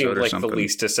episode or something. All of them seem like the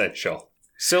least essential.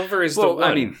 Silver is the one.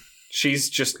 I mean, she's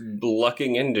just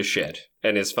lucking into shit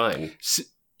and is fine.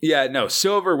 Yeah, no,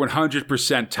 Silver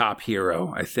 100% top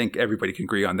hero. I think everybody can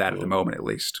agree on that at the moment, at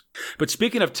least. But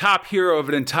speaking of top hero of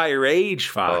an entire age,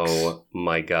 Fox. Oh,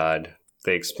 my God.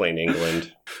 They explain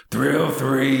England. Thrill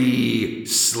 3,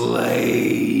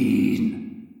 Slain.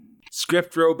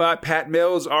 Script robot Pat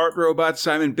Mills, art robot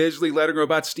Simon Bisley, lettering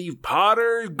robot Steve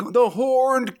Potter, the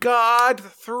Horned God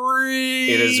 3.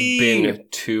 It has been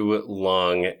too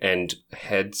long, and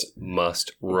heads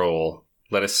must roll.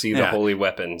 Let us see the holy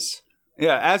weapons.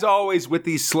 Yeah, as always with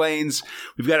these slains,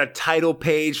 we've got a title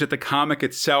page that the comic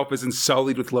itself is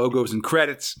sullied with logos and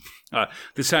credits.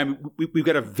 This time, we've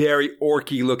got a very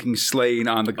orky-looking slain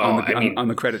on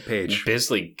the credit page.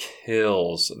 Bisley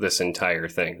kills this entire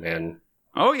thing, man.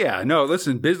 Oh, yeah. No,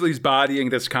 listen, Bisley's bodying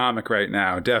this comic right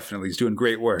now. Definitely. He's doing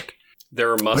great work. There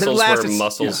are muscles where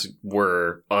muscles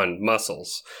were on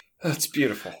muscles. That's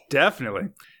beautiful. Definitely.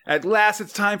 At last,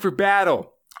 it's time for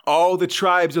battle. All the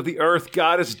tribes of the earth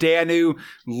goddess Danu,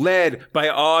 led by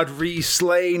Audrey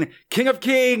Slain, King of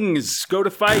Kings, go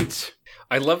to fight.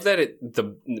 I love that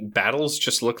the battles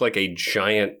just look like a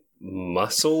giant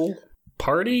muscle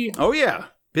party. Oh, yeah.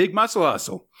 Big muscle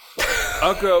hustle.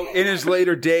 Ukko, in his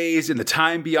later days, in the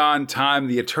time beyond time,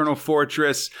 the Eternal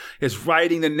Fortress, is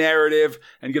writing the narrative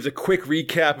and gives a quick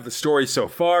recap of the story so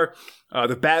far.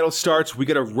 The battle starts. We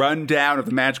get a rundown of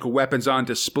the magical weapons on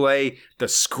display. The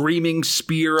Screaming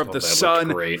Spear of the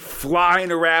Sun,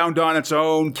 flying around on its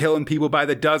own, killing people by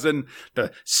the dozen.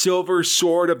 The Silver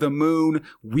Sword of the Moon,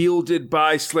 wielded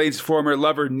by Slade's former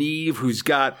lover, Neve, who's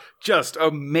got just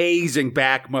amazing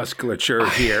back musculature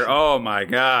here. Oh, my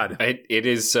God. It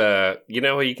is, you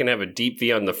know how you can have a deep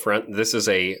V on the front? This is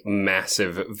a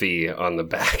massive V on the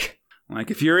back. Like,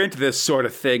 if you're into this sort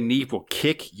of thing, Neve will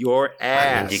kick your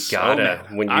ass. You gotta.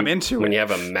 I'm into it. When you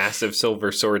have a massive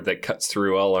silver sword that cuts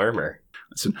through all armor.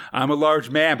 Listen, I'm a large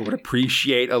man, but would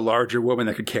appreciate a larger woman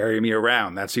that could carry me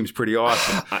around. That seems pretty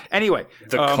awesome. Anyway.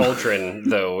 The cauldron,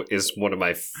 though, is one of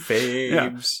my faves. Yeah.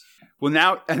 Well,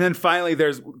 now, and then finally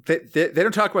there's, they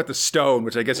don't talk about the stone,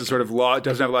 which I guess is sort of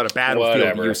doesn't have a lot of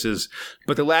battlefield uses.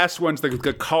 But the last one's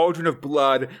the cauldron of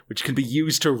blood, which can be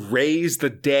used to raise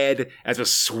the dead as a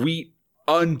sweet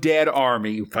undead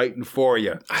army fighting for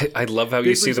you. I love how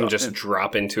you see them just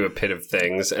drop into a pit of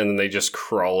things and then they just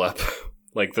crawl up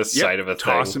like the side of a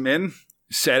thing. Toss them in.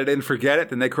 Set it in, forget it,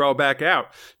 then they crawl back out.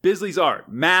 Bisley's art,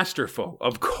 masterful,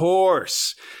 of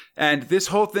course. And this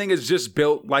whole thing is just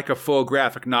built like a full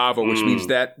graphic novel, which means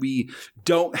that we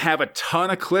don't have a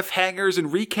ton of cliffhangers and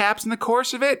recaps in the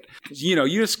course of it. You know,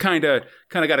 you just kind of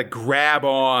got to grab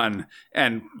on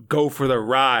and go for the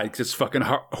ride because it's fucking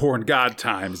Horn God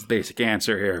time is the basic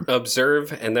answer here.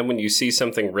 Observe, and then when you see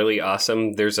something really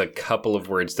awesome, there's a couple of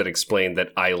words that explain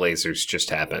that eye lasers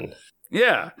just happened.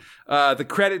 Yeah. The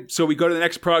credit, so we go to the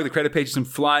next prog, the credit page is some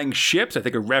flying ships. I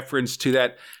think a reference to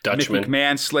that Dutchman. Mick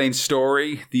McMahon slain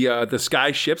story, the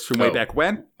sky ships from way back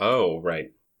when. Oh,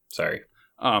 right. Sorry.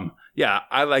 Yeah,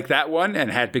 I like that one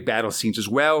and had big battle scenes as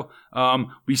well.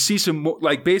 We see some more,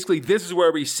 like basically this is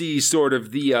where we see sort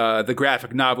of the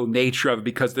graphic novel nature of it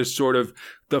because there's sort of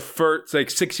the first, like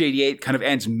 688 kind of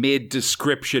ends mid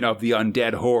description of the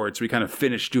undead horde. So we kind of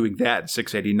finished doing that in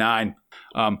 689.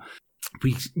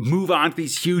 We move on to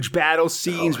these huge battle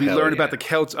scenes. We learn about the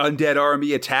Celts' undead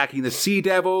army attacking the Sea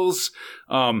Devils.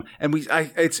 And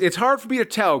it's hard for me to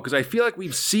tell because I feel like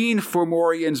we've seen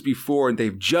Fomorians before and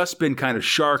they've just been kind of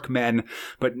shark men,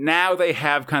 but now they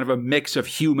have kind of a mix of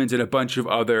humans and a bunch of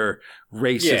other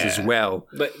races as well.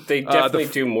 But they definitely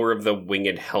do more of the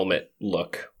winged helmet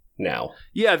look now.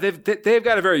 Yeah, they've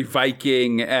got a very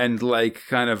Viking and like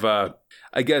kind of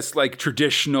I guess like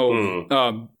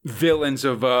traditional villains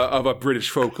of a British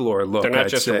folklore look. They're not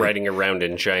just riding around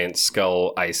in giant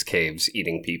skull ice caves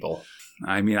eating people.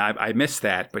 I mean, I missed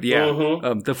that, but yeah.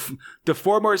 The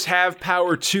Formors have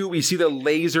power too. We see the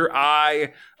laser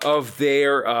eye of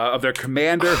their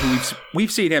commander, who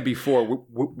we've seen him before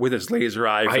with his laser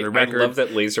eye. For the record, I love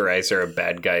that laser eyes are a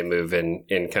bad guy move in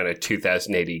kind of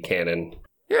 2080 canon.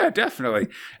 Yeah, definitely.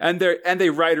 And they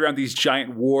ride around these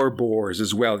giant war boars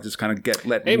as well. Just kind of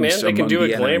let hey loose. Man, they can do a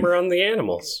glamour enemy. on the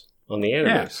animals. On the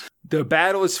enemies. Yeah. The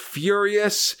battle is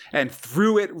furious, and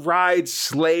through it rides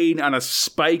Slain on a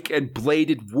spike and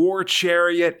bladed war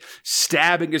chariot,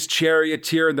 stabbing his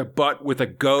charioteer in the butt with a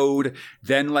goad.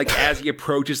 Then, like as he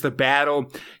approaches the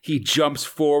battle, he jumps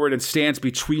forward and stands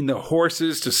between the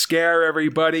horses to scare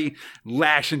everybody,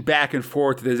 lashing back and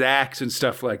forth with his axe and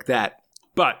stuff like that.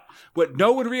 But what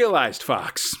no one realized,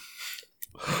 Fox,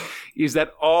 is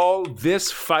that all this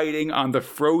fighting on the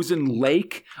frozen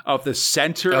lake of the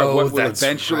center of what will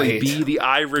eventually be the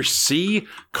Irish Sea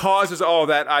causes all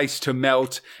that ice to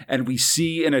melt, and we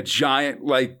see in a giant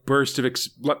like burst of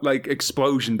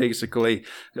explosion, basically,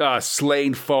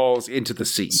 Slain falls into the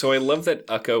sea. So I love that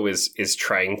Ukko is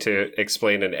trying to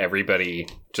explain, and everybody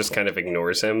just kind of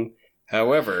ignores him.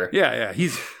 However, yeah,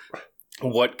 he's.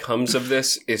 What comes of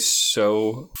this is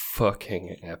so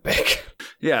fucking epic.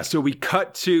 Yeah, so we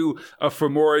cut to a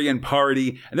Fomorian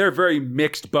party, and they're a very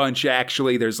mixed bunch,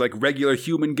 actually. There's, like, regular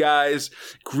human guys,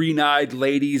 green-eyed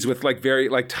ladies with, like, very,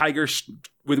 like,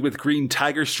 with green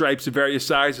tiger stripes of various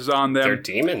sizes on them. They're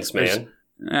demons, man.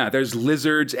 There's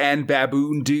lizard and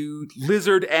baboon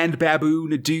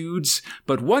dudes,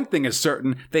 but one thing is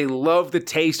certain, they love the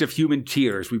taste of human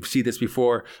tears. We've seen this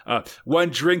before.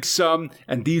 One drinks some,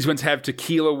 and these ones have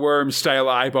tequila worm-style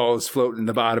eyeballs floating in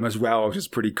the bottom as well, which is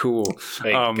pretty cool.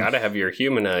 Hey, gotta have your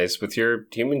human eyes with your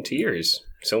human tears.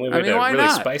 It's the only way to really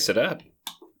spice it up.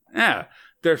 Yeah.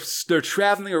 They're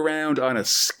traveling around on a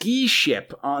ski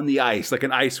ship on the ice, like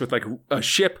an ice with like a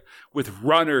ship with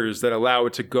runners that allow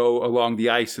it to go along the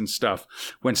ice and stuff.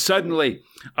 When suddenly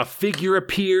a figure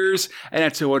appears, and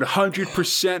it's a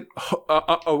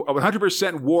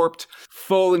 100% warped,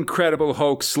 full Incredible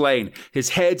Hulk Slain. His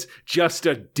head's just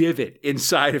a divot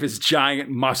inside of his giant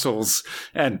muscles,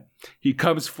 and he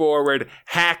comes forward,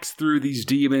 hacks through these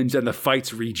demons, and the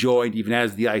fight's rejoined even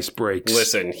as the ice breaks.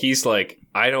 Listen, he's like,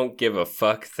 I don't give a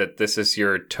fuck that this is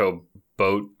your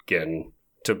toboggan.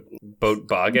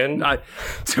 Toboggan?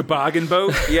 Toboggan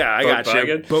boat? Yeah, I got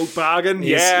you. Boat boggin?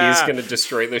 Yeah. He's going to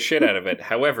destroy the shit out of it.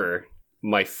 However,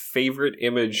 my favorite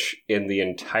image in the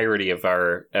entirety of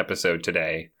our episode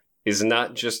today is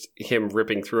not just him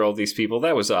ripping through all these people.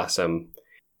 That was awesome.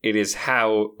 It is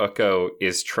how Ukko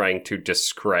is trying to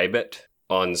describe it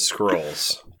on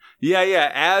scrolls.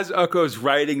 Yeah. As Ukko's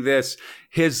writing this,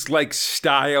 his like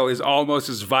style is almost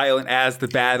as violent as the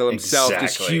battle himself. Exactly.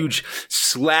 Just huge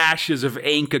slashes of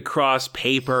ink across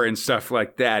paper and stuff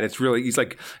like that. It's really, he's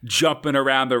like jumping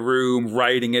around the room,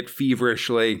 writing it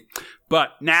feverishly.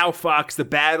 But now, Fox, the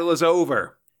battle is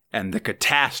over. and the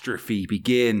catastrophe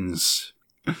begins.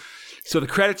 So the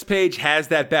credits page has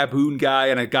that baboon guy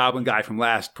and a goblin guy from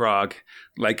last Prague,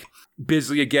 like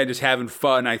busily again just having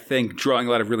fun, I think, drawing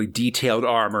a lot of really detailed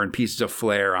armor and pieces of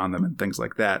flair on them and things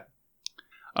like that.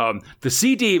 The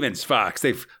Sea Demons, Fox,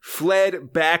 they've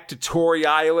fled back to Tory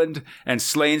Island, and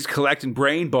Slane's collecting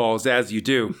brain balls as you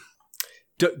do.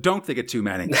 Don't think it too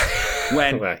many.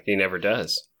 Well, he never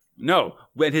does. No,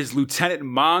 when his Lieutenant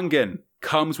Mongan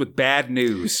comes with bad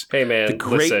news. Hey man,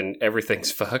 listen,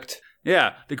 everything's fucked.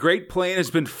 Yeah, the Great Plain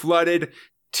has been flooded.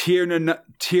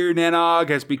 Tirnanog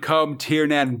has become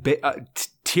Tirnanbo,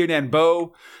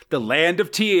 the land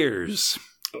of tears.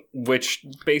 Which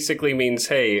basically means,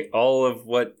 hey, all of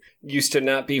what used to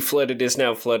not be flooded is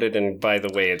now flooded, and by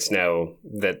the way, it's now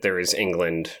that there is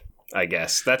England, I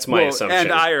guess. That's my assumption.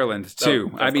 And Ireland,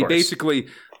 too. I mean, basically,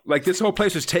 like, this whole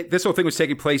thing was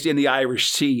taking place in the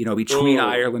Irish Sea, between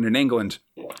Ireland and England.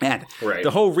 And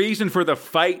the whole reason for the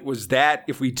fight was that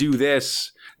if we do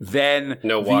this, then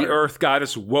the Earth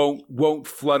Goddess won't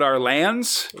flood our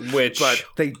lands. But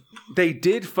they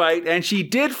did fight, and she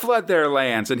did flood their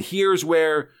lands. And here's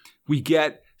where we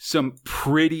get some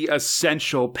pretty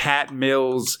essential Pat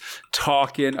Mills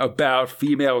talking about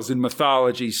females in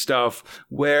mythology stuff,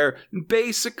 where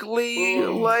basically,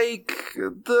 like,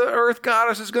 the Earth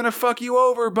Goddess is going to fuck you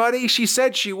over, buddy. She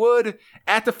said she would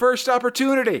at the first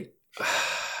opportunity.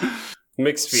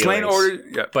 Mixed feelings.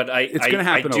 But I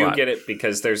do get it,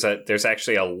 because there's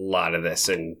actually a lot of this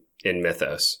in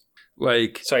Mythos.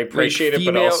 So I appreciate it,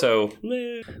 but also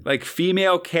like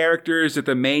female characters that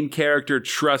the main character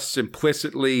trusts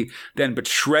implicitly, then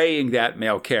betraying that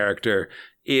male character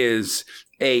is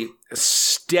a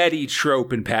steady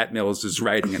trope in Pat Mills'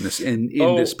 writing in this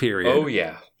this period. Oh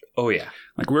yeah.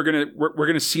 Like we're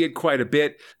gonna see it quite a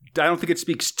bit. I don't think it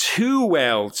speaks too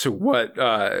well to what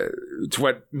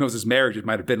Mills' marriage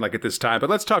might have been like at this time.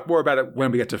 But let's talk more about it when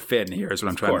we get to Finn. Here is what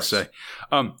I'm trying to say.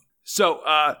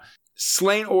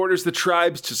 Slane orders the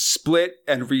tribes to split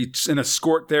and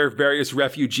escort their various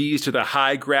refugees to the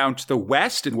high ground to the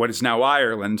west in what is now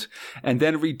Ireland, and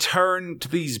then return to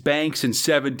these banks in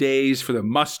 7 days for the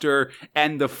muster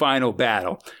and the final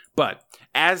battle. But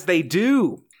as they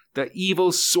do, the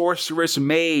evil sorceress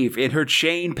Maeve in her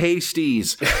chain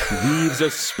pasties weaves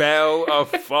a spell of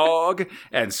fog,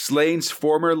 and Slane's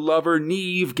former lover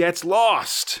Neve gets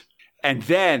lost. And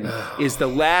then is the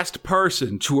last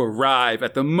person to arrive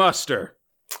at the muster.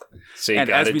 So and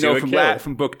as we know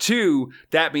from book 2,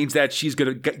 that means that she's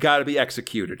got to be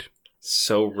executed.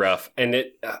 So rough. And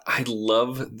I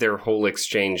love their whole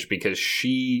exchange, because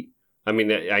I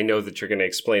know that you're going to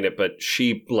explain it, but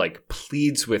she like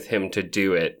pleads with him to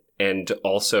do it, and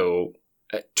also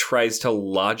tries to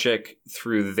logic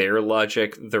through their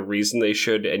logic the reason they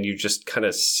should, and you just kind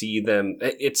of see them.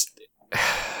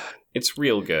 It's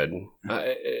real good.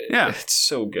 It's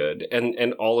so good.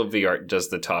 And all of the art does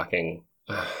the talking.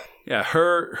 Yeah,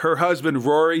 her husband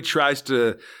Rory tries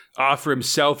to offer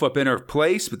himself up in her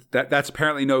place, but that's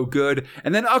apparently no good.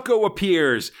 And then Ukko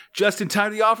appears just in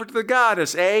time to the offer to the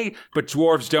goddess, eh? But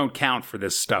dwarves don't count for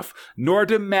this stuff. Nor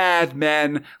do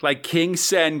madmen like King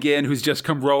Sengin, who's just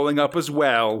come rolling up as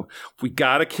well. We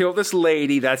gotta kill this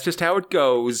lady. That's just how it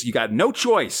goes. You got no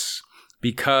choice,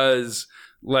 because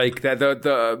like that,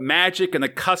 the magic and the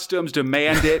customs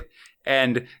demand it.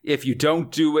 And if you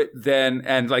don't do it, then,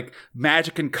 and like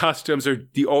magic and customs are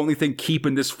the only thing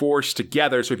keeping this force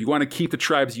together. So if you want to keep the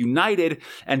tribes united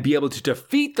and be able to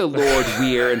defeat the Lord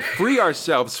Weir and free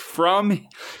ourselves from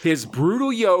his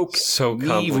brutal yoke,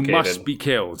 Neve must be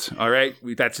killed. All right.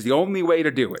 That's the only way to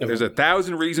do it. There's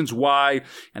 1,000 reasons why.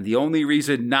 And the only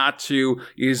reason not to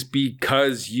is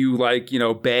because you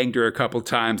banged her a couple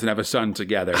times and have a son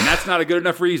together. And that's not a good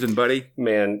enough reason, buddy.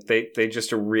 Man, they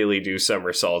just really do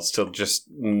somersaults to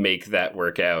just make that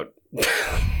work out.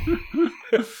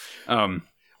 Well,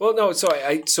 no. So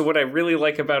so what I really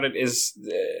like about it is,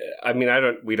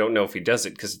 we don't know if he does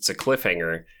it because it's a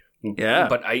cliffhanger. Yeah.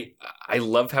 But I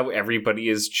love how everybody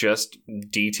is just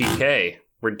DTK.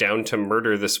 We're down to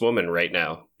murder this woman right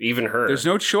now, even her. There's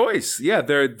no choice. Yeah,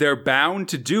 they're bound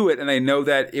to do it, and they know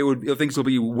that things will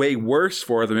be way worse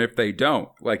for them if they don't.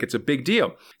 Like, it's a big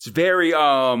deal. It's very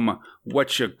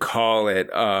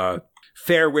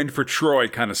fair wind for Troy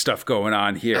kind of stuff going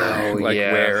on here.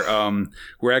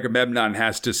 Where Agamemnon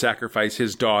has to sacrifice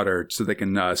his daughter so they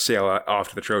can sail off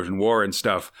to the Trojan War and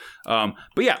stuff. But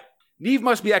yeah, Neve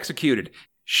must be executed.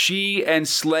 She and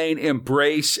Slane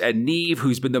embrace, and Neve,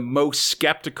 who's been the most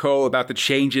skeptical about the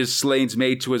changes Slane's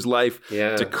made to his life,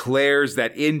 declares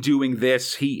that in doing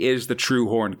this, he is the true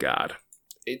Horned God.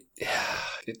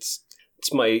 It's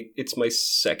my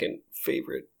second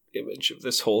favorite image of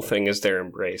this whole thing as their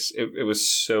embrace. It was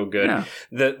so good. Yeah.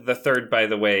 The third, by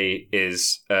the way,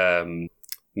 is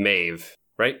Maeve,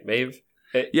 right? Maeve?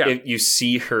 You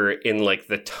see her in like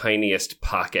the tiniest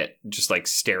pocket, just like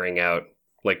staring out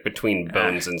like between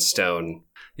bones and stone.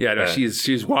 Yeah, no,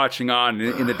 she's watching on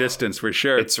in the distance for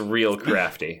sure. It's real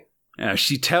crafty.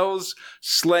 She tells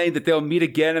Slaine that they'll meet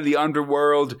again in the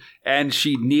underworld, and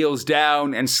she kneels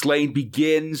down, and Slaine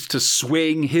begins to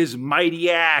swing his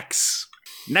mighty axe.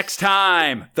 Next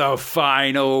time, the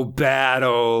final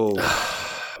battle.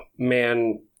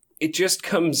 Man, it just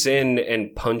comes in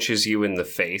and punches you in the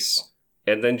face,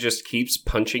 and then just keeps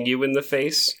punching you in the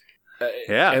face.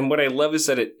 Yeah. And what I love is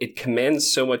that it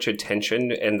commands so much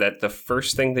attention, and that the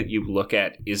first thing that you look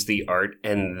at is the art,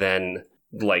 and then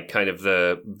like kind of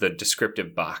the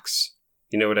descriptive box.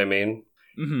 You know what I mean?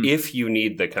 Mm-hmm. If you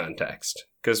need the context,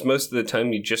 because most of the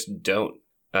time you just don't.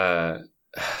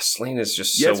 Slaine is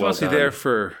just so well mostly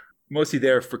done. Mostly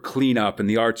there for cleanup, and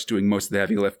the art's doing most of the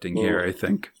heavy lifting here, I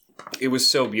think. It was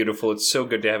so beautiful. It's so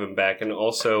good to have him back, and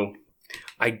also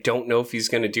I don't know if he's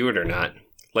going to do it or not.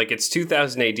 Like, it's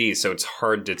 2000 AD, so it's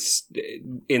hard to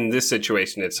in this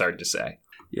situation. It's hard to say.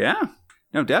 Yeah.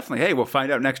 No, definitely. Hey, we'll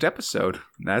find out next episode.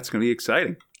 That's going to be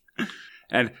exciting.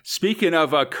 And speaking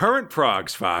of current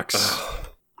progs, Fox,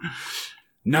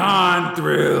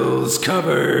 non-thrills,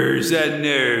 covers, and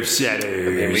nerve setters.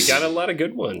 I mean, we got a lot of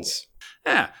good ones.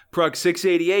 Yeah. Prog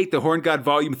 688, The Horn God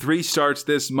Volume 3 starts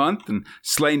this month, and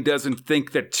Slaine doesn't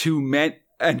think that too many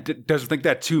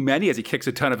as he kicks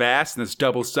a ton of ass in this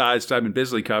double-sized Simon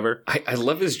Bisley cover. I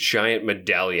love his giant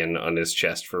medallion on his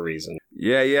chest for a reason.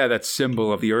 Yeah, that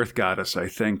symbol of the Earth Goddess, I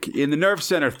think. In the Nerve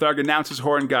Center, Tharg announces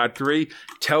Horn God 3,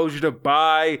 tells you to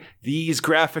buy these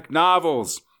graphic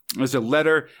novels. There's a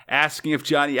letter asking if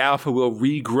Johnny Alpha will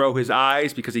regrow his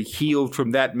eyes because he healed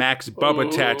from that Max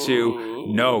Bubba tattoo.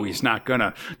 No, he's not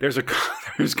gonna. There's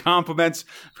compliments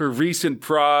for recent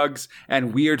progs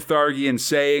and weird Thargian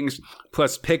sayings,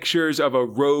 plus pictures of a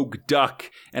rogue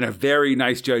duck and a very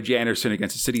nice Judge Anderson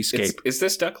against a cityscape. Is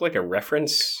this duck like a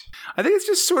reference? I think it's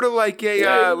just sort of like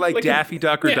a like Daffy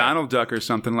Duck or Donald Duck or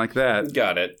something like that.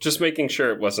 Got it. Just making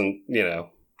sure it wasn't,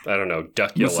 I don't know,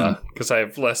 Duckula, because I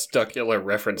have less Duckula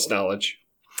reference knowledge.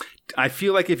 I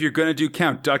feel like if you're going to do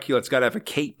Count Duckula, it's got to have a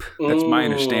cape. That's my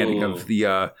understanding of the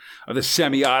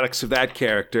semiotics of that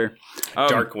character.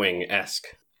 Darkwing-esque.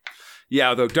 Yeah,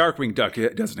 although Darkwing Duck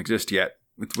doesn't exist yet.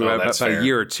 We're about a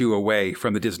year or two away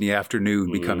from the Disney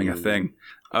Afternoon becoming a thing.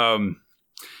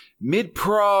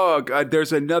 Mid-prog,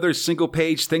 there's another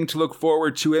single-page thing to look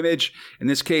forward to image. In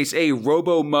this case, a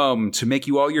robo-mum to make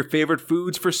you all your favorite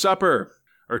foods for supper.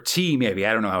 Or tea, maybe.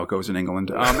 I don't know how it goes in England.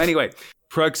 Anyway,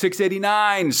 Prog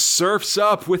 689, Surfs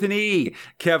Up with an E.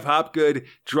 Kev Hopgood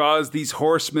draws these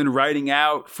horsemen riding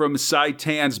out from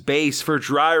Saitan's base for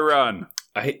dry run.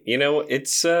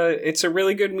 It's a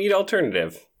really good meat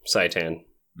alternative, Saitan.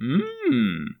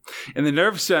 In the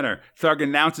Nerve Center, Tharg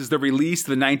announces the release of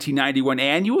the 1991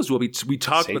 annuals. We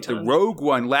talked about the Rogue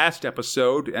one last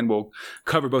episode, and we'll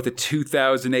cover both the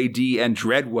 2000 AD and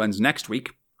Dread ones next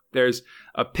week. There's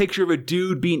a picture of a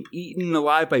dude being eaten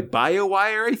alive by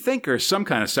BioWire, I think, or some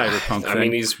kind of cyberpunk thing. I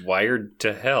mean, he's wired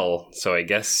to hell, so I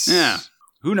guess... Yeah,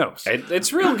 who knows?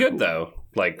 It's real good, though.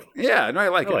 Yeah, no, I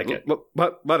like it. A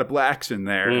lot of blacks in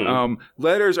there.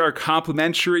 Letters are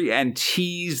complimentary and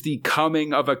tease the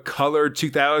coming of a colored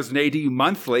 2000 AD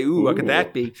monthly. Ooh, what could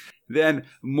that be? Then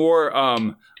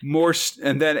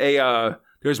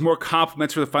there's more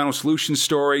compliments for the Final Solution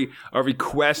story, a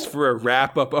request for a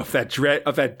wrap-up of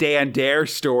that Dan Dare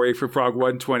story for Prog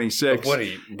 126.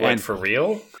 What, for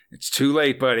real? It's too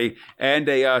late, buddy. And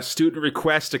a student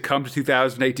request to come to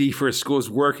 2000 AD for a school's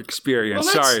work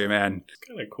experience. Well, sorry, man. It's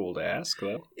kind of cool to ask,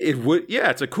 though.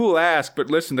 It's a cool ask, but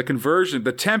listen,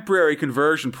 the temporary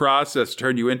conversion process to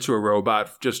turn you into a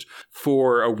robot just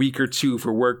for a week or two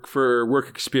for work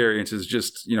experience is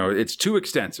just, it's too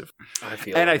extensive. I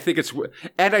think it's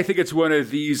one of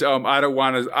these I don't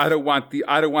want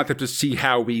them to see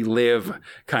how we live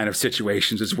kind of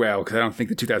situations as well, because I don't think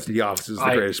the 2000 AD office is the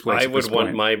greatest place. I would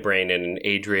want my brain in an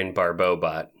Adrian Barbeau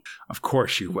bot. Of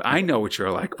course you would. I know what you're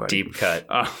like, buddy. Deep cut.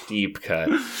 Deep cut.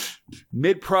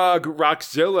 Mid-prog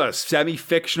Rockzilla,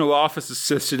 semi-fictional office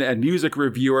assistant and music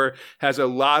reviewer, has a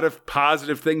lot of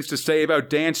positive things to say about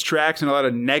dance tracks and a lot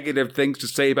of negative things to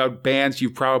say about bands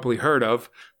you've probably heard of.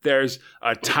 There's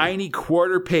a tiny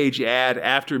quarter-page ad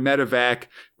after Medevac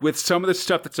with some of the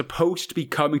stuff that's supposed to be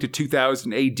coming to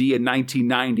 2000 AD and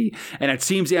 1990. And it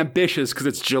seems ambitious because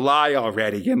it's July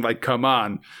already. And come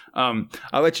on.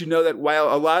 I'll let you know that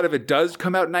while a lot of it does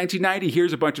come out in 1990,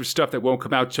 here's a bunch of stuff that won't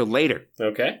come out till later.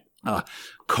 Okay.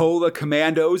 Cola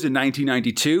Commandos in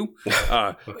 1992.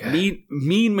 Okay.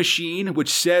 Mean Machine, which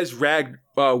says Wagner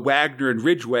and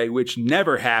Ridgway, which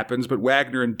never happens, but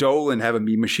Wagner and Dolan have a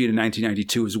Mean Machine in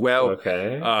 1992 as well.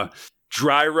 Okay.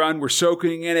 Dry Run, we're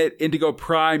soaking in it. Indigo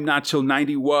Prime, not till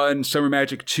 91. Summer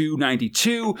Magic 2,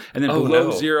 92. And then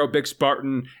Below Zero, Big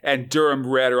Spartan, and Durham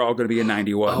Red are all going to be in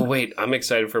 91. Oh, wait. I'm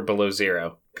excited for Below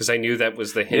Zero because I knew that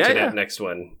was the hinted at next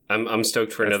one. I'm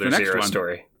stoked for another Zero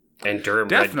story. And Durham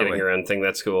Red getting her own thing.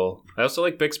 That's cool. I also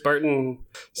like Big Spartan.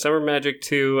 Summer Magic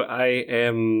 2, I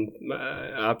am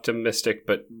optimistic,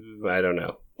 but I don't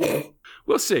know.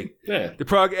 We'll see. Yeah. The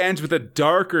prog ends with the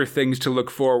darker things to look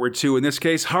forward to. In this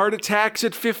case, Heart Attacks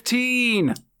at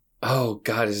 15. Oh,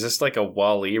 God. Is this like a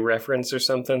Wall-E reference or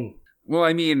something? Well,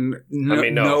 I mean,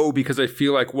 no, because I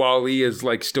feel like Wall-E is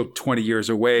like still 20 years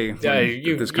away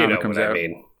when this comic comes out. I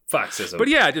mean. Foxism. But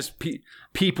yeah, just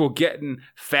people getting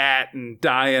fat and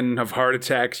dying of heart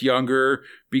attacks younger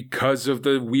because of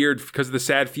the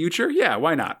sad future. Yeah,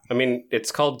 why not? I mean,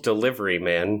 it's called Delivery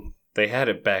Man. They had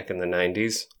it back in the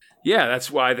 90s. Yeah,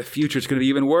 that's why the future's going to be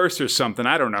even worse or something.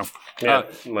 I don't know. Yeah,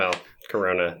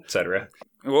 Corona, etc.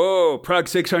 Whoa, Prague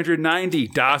 690,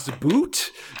 Das Boot.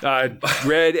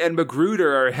 Red and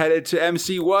Magruder are headed to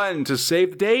MC1 to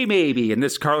save the day, maybe, in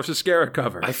this Carlos Esquerra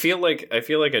cover. I feel like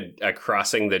a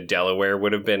crossing the Delaware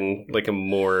would have been like a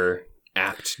more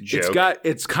apt joke.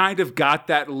 It's kind of got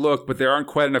that look, but there aren't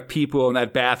quite enough people in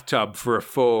that bathtub for a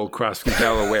full crossing the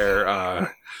Delaware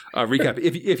recap.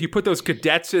 If you put those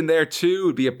cadets in there too, it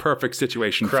would be a perfect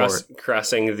situation for it.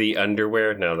 Crossing the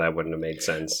underwear? No, that wouldn't have made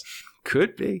sense.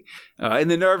 Could be. In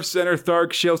the Nerve Center,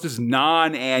 Tharg shows his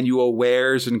non-annual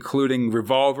wares, including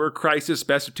Revolver, Crisis,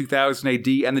 Best of 2000 AD,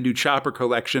 and the new Chopper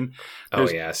collection.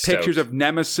 There's pictures of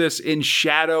Nemesis in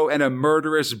shadow and a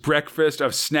murderous breakfast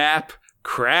of Snap,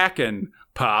 Kraken,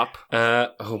 Pop.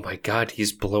 Oh my God,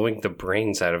 he's blowing the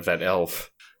brains out of that elf.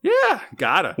 Yeah,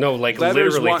 gotta. No, like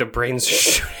literally the brains are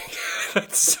shooting.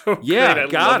 That's so great. I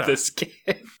love this game.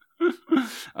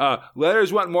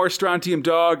 Letters want more Strontium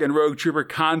Dog and Rogue Trooper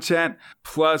content,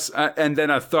 plus, and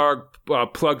then a Tharg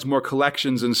plugs more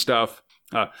collections and stuff.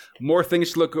 More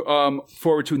things to look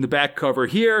forward to in the back cover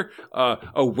here.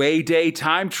 Away Day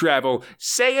Time Travel.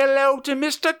 Say hello to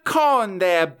Mr. Khan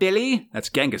there, Billy. That's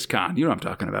Genghis Khan. You know what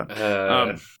I'm talking about.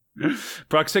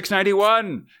 Proc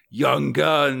 691. Young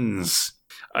Guns.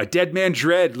 Dead Man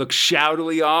Dread looks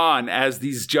shoutily on as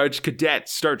these judge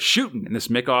cadets start shooting in this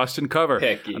Mick Austin cover.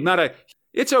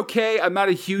 It's okay. I'm not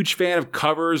a huge fan of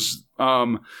covers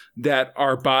that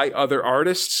are by other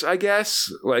artists, I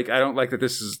guess. Like, I don't like that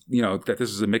this is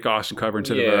a Mick Austin cover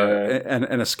instead of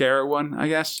an Esquerra one, I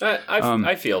guess.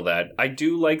 I feel that. I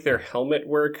do like their helmet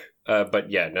work, but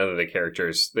yeah, none of the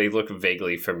characters, they look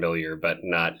vaguely familiar, but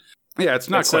not. Yeah, it's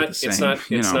not quite the same.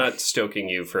 It's not stoking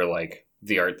you for like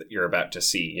the art that you're about to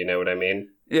see. You know what I mean?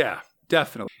 Yeah,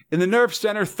 definitely. In the Nerve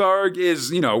Center, Tharg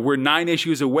is, we're 9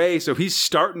 issues away, so he's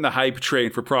starting the hype train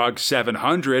for Prague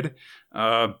 700.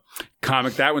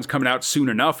 Comic, that one's coming out soon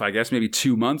enough, I guess, maybe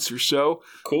 2 months or so.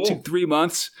 Cool. 2-3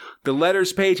 months. The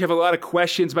letters page have a lot of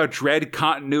questions about Dread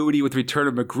continuity with Return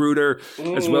of Magruder,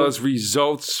 as well as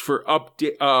results for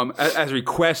as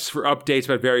requests for updates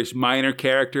about various minor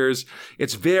characters.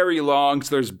 It's very long,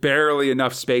 so there's barely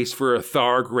enough space for a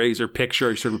Tharg Razor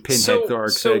picture, sort of a Pinhead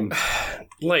Tharg thing.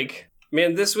 Like,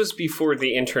 man, this was before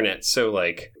the internet, so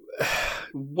like,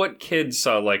 what kid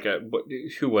saw like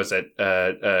who was it?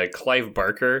 Clive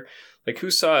Barker. Like,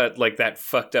 who saw like that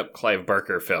fucked up Clive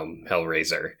Barker film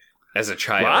Hellraiser as a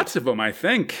child? Lots of them, I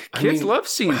think. Kids love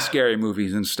seeing scary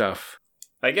movies and stuff.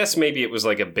 I guess maybe it was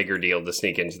like a bigger deal to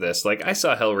sneak into this. Like, I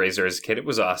saw Hellraiser as a kid. It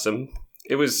was awesome.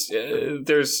 It was.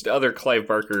 There's other Clive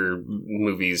Barker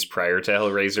movies prior to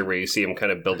Hellraiser where you see him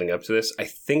kind of building up to this. I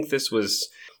think this was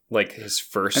like his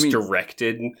first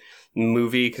directed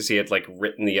movie, because he had like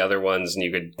written the other ones and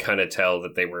you could kind of tell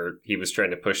that he was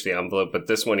trying to push the envelope, but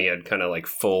this one he had kind of like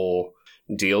full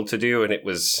deal to do, and it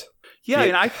was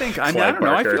and I think I don't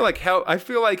know. I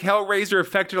feel like Hellraiser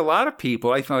affected a lot of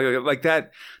people. I feel like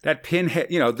that Pinhead,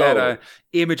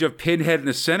 image of Pinhead and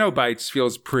the Cenobites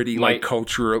feels pretty like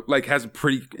cultural, like has a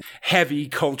pretty heavy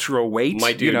cultural weight.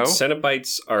 My dude,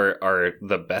 Cenobites are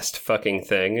the best fucking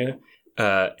thing.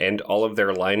 And all of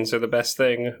their lines are the best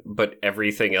thing, but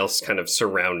everything else kind of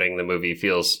surrounding the movie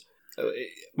feels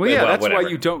Well, yeah, that's whatever. why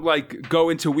you don't go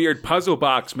into weird puzzle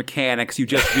box mechanics. You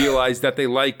just realize that they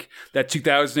that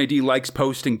 2000 AD likes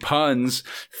posting puns.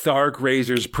 Thark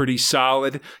Razor's pretty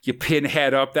solid. You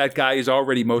pinhead up, that guy is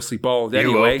already mostly bald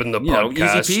anyway. You open the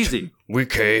podcast. Easy peasy. We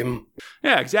came.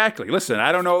 Yeah, exactly. Listen,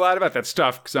 I don't know a lot about that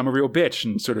stuff because I'm a real bitch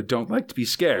and sort of don't like to be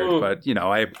scared. But,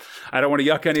 I don't want to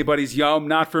yuck anybody's yum.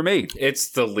 Not for me. It's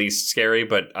the least scary,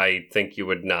 but I think you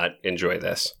would not enjoy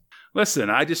this. Listen,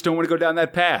 I just don't want to go down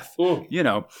that path.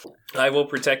 I will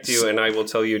protect you, and I will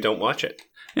tell you don't watch it.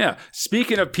 Yeah.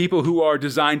 Speaking of people who are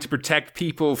designed to protect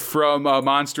people from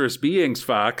monstrous beings,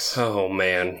 Fox. Oh,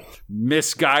 man.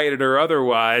 Misguided or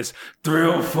otherwise.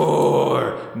 Thrill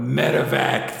 4,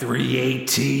 Medevac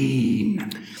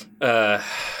 318.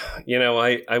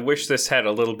 I wish this had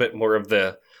a little bit more of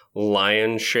the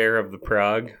lion's share of the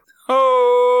prog.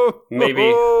 Oh,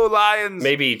 maybe lions.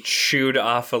 Maybe chewed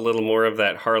off a little more of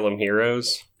that Harlem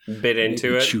Heroes. Bit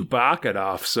into it. Chewbacca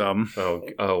off some.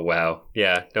 Oh, wow.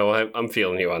 Yeah, no, I'm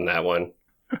feeling you on that one.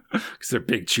 Because they're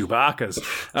big Chewbaccas.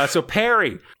 So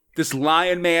Perry, this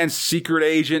Lion Man secret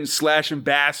agent /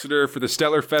 ambassador for the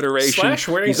Stellar Federation. /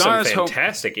 wearing some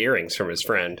fantastic earrings from his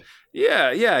friend.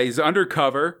 Yeah, he's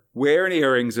undercover, wearing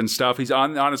earrings and stuff. He's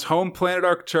on his home planet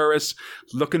Arcturus,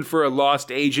 looking for a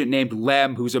lost agent named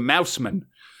Lem, who's a mouseman.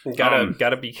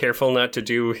 Gotta be careful not to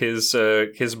do his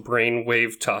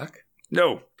brainwave talk.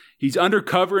 No, he's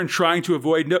undercover and trying to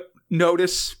avoid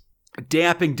notice,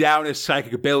 damping down his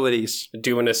psychic abilities.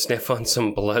 Doing a sniff on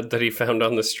some blood that he found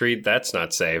on the street, that's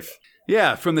not safe.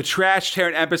 Yeah, from the Trash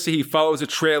Terran Embassy, he follows a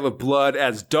trail of blood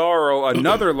as Darl,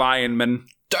 another lionman,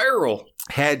 Darl,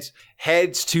 heads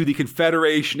to the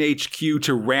Confederation HQ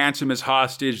to ransom as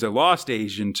hostage the lost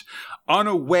agent,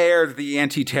 unaware that the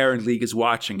Anti-Terran League is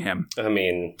watching him. I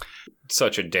mean,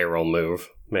 such a Daryl move,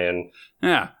 man.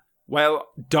 Yeah. Well,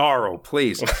 Darl,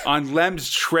 please. On Lem's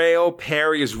trail,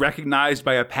 Perry is recognized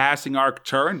by a passing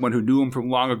Arcturan, one who knew him from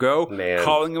long ago,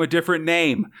 calling him a different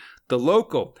name. The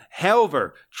local,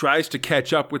 Helver, tries to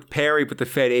catch up with Perry, but the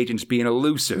Fed agent's being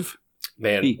elusive.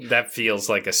 Man, that feels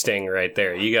like a sting right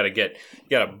there. You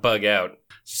gotta bug out.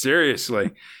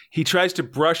 Seriously. He tries to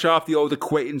brush off the old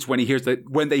acquaintance when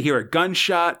they hear a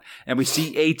gunshot, and we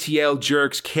see ATL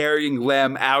jerks carrying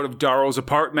Lem out of Darl's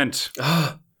apartment.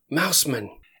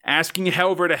 Mouseman. Asking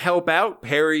Helver to help out,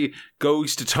 Perry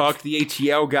goes to talk to the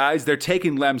ATL guys. They're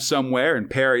taking Lem somewhere, and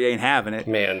Perry ain't having it.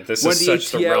 Man, this is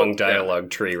such the wrong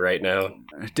dialogue tree right now.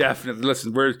 Definitely.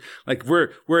 Listen,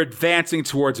 we're advancing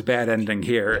towards a bad ending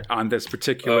here on this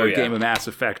particular game of Mass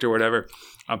Effect or whatever.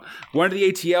 One of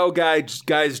the ATL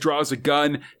guys draws a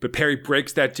gun, but Perry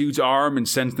breaks that dude's arm and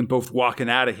sends them both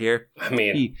walking out of here. I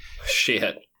mean,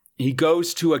 shit. He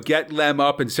goes to get Lem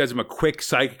up and sends him a quick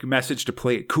psychic message to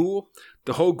play it cool.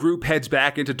 The whole group heads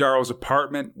back into Darl's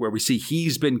apartment, where we see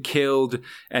he's been killed,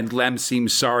 and Lem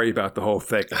seems sorry about the whole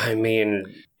thing. I mean,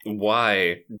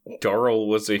 why? Darl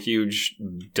was a huge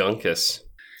dunkus.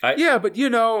 Yeah, but,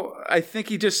 I think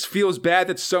he just feels bad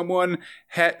that someone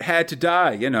had to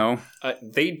die,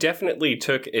 They definitely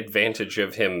took advantage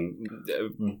of him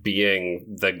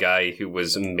being the guy who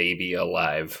was maybe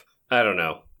alive. I don't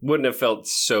know. Wouldn't have felt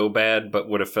so bad, but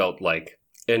would have felt like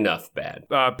enough bad.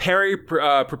 Perry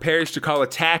prepares to call a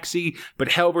taxi, but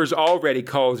Helver's already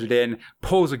calls it in,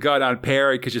 pulls a gun on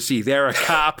Perry because you see they're a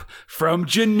cop from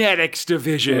Genetics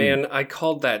Division. Man, I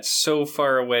called that so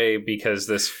far away because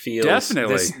this feels...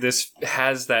 Definitely. This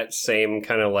has that same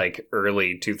kind of like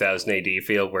early 2000 AD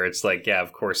feel where it's like, yeah,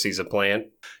 of course he's a plant.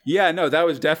 Yeah, no, that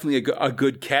was definitely a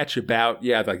good catch about,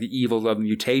 like the evil of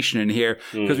mutation in here.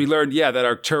 Because we learned, that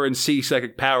Arcturan see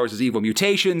psychic powers as evil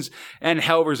mutations, and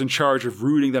Helver's in charge of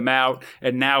rooting them out,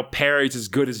 and now Perry's as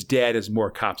good as dead as more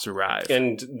cops arrive.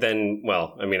 And then,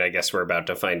 I guess we're about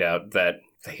to find out that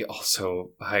they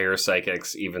also hire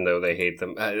psychics, even though they hate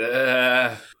them.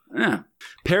 Yeah.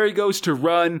 Perry goes to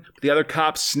run, but the other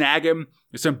cops snag him.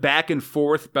 There's some back and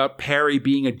forth about Perry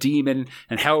being a demon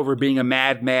and Helver being a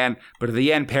madman, but at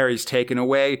the end, Perry's taken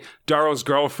away. Darl's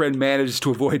girlfriend manages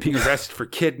to avoid being arrested for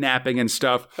kidnapping and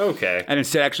stuff. Okay. And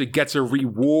instead actually gets a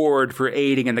reward for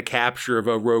aiding in the capture of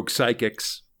rogue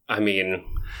psychics. I mean,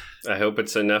 I hope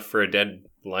it's enough for a dead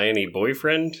lion-y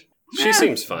boyfriend. She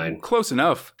seems fine. Close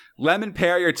enough. Lem and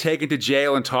Perry are taken to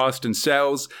jail and tossed in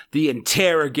cells. The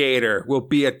interrogator will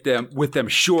be with them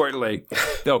shortly.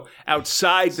 Though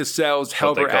outside the cells,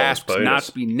 Helver asks not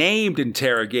to be named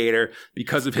interrogator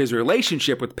because of his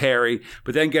relationship with Perry,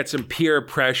 but then gets some peer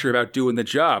pressure about doing the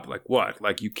job. Like what?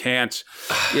 Like you can't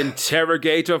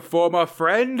interrogate a former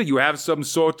friend? You have some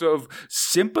sort of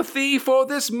sympathy for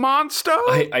this monster?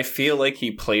 I feel like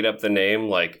he played up the name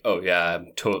like, oh yeah,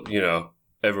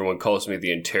 everyone calls me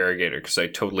the interrogator because I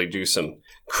totally do some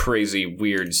crazy,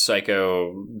 weird,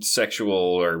 psychosexual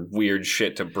or weird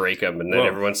shit to break them. And then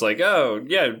everyone's like, oh,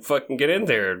 yeah, fucking get in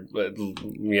there,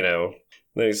 you know.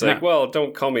 And then he's like, well,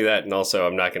 don't call me that. And also,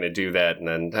 I'm not going to do that. And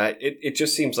then it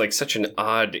just seems like such an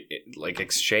odd, like,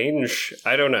 exchange.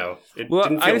 I don't know. It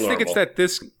didn't feel I just normal. think it's that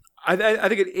this... I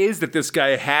think it is that this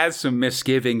guy has some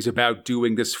misgivings about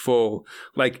doing this full,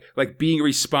 like being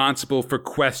responsible for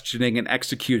questioning and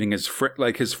executing his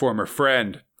his former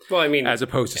friend. Well, I mean, as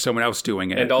opposed to someone else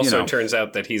doing it. And also, it turns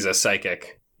out that he's a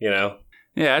psychic. You know?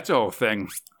 Yeah, that's a whole thing.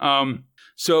 And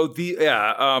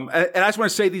I just want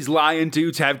to say these lion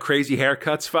dudes have crazy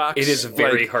haircuts, Fox. It is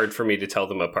very hard for me to tell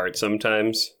them apart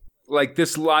sometimes. Like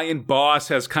this lion boss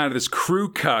has kind of this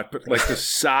crew cut, but like the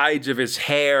sides of his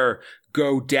hair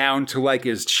go down to like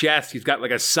his chest. He's got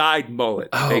like a side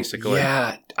mullet, basically.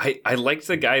 Yeah, I liked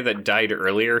the guy that died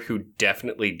earlier who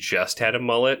definitely just had a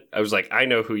mullet. I was like, I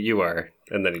know who you are.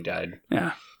 And then he died.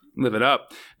 Yeah. Live it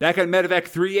up. Back on Medevac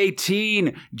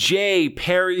 318, Jay,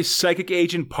 Perry's psychic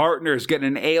agent partner, is getting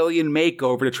an alien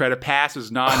makeover to try to pass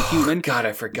as non-human. Oh, God,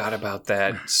 I forgot about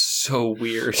that. So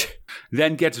weird.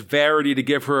 Then gets Verity to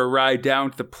give her a ride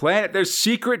down to the planet. There's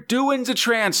secret doings a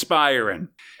transpiring.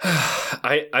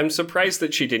 I'm surprised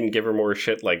that she didn't give her more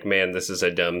shit like, man, this is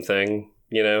a dumb thing,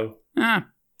 you know?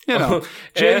 You know,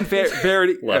 Jay and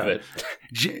Verity... Love it.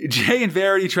 Jay and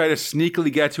Verity try to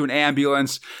sneakily get to an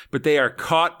ambulance, but they are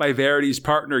caught by Verity's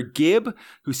partner, Gib,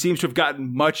 who seems to have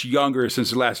gotten much younger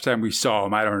since the last time we saw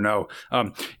him. I don't know.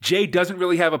 Jay doesn't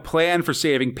really have a plan for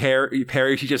saving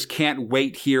Perry. She just can't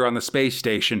wait here on the space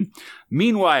station.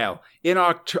 Meanwhile,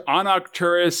 on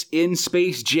Arcturus, in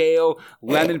space jail,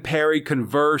 Lem and Perry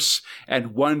converse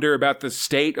and wonder about the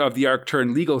state of the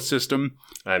Arcturian legal system.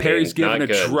 Perry's given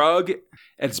a drug.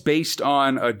 It's based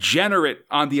on the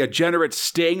Agenerate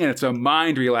sting, and it's a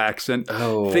mind relaxant.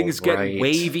 Things get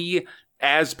wavy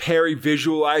as Perry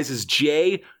visualizes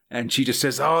Jay, and she just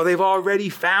says, they've already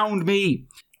found me.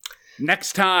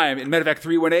 Next time in Medevac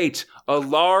 318,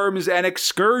 Alarms and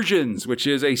Excursions, which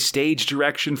is a stage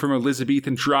direction from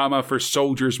Elizabethan drama for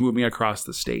soldiers moving across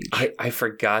the stage. I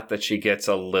forgot that she gets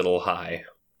a little high,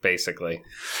 basically.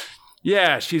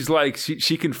 Yeah, she's like,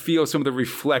 she can feel some of the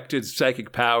reflected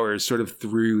psychic powers sort of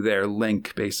through their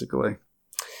link, basically.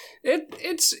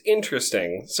 It's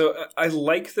interesting. So I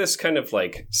like this kind of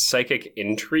like psychic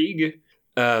intrigue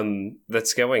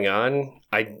that's going on.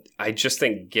 I just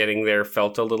think getting there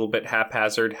felt a little bit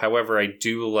haphazard. However, I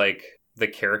do like the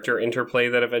character interplay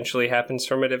that eventually happens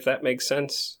from it, if that makes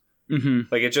sense.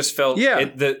 Mm-hmm. Like it just felt,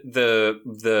 the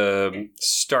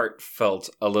start felt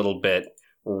a little bit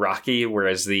rocky,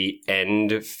 whereas the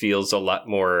end feels a lot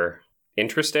more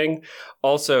interesting.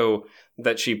 Also,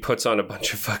 that she puts on a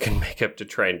bunch of fucking makeup to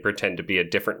try and pretend to be a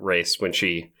different race when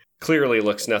she clearly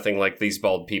looks nothing like these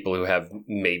bald people who have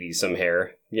maybe some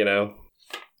hair, you know?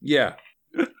 Yeah.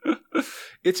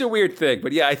 It's a weird thing,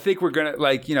 but yeah, I think we're gonna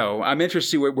I'm interested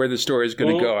to see where the story is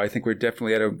gonna go. I think we're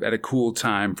definitely at a cool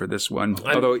time for this one.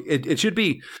 Although it should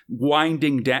be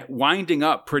winding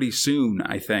up pretty soon,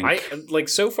 I think.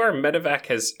 So far, Medevac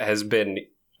has been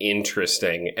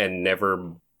interesting and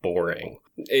never boring.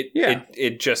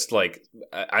 It just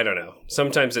I don't know.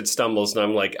 Sometimes it stumbles, and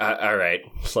I'm like, all right,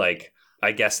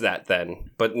 I guess that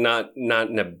then, but not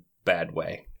in a bad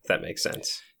way. If that makes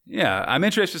sense. Yeah, I'm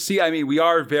interested to see. I mean, we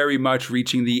are very much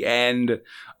reaching the end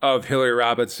of Hilary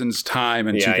Robinson's time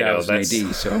in 2000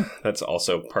 AD. So that's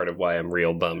also part of why I'm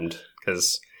real bummed,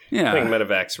 because I think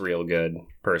Medevac's real good,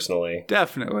 personally.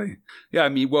 Definitely. Yeah, I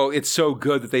mean, it's so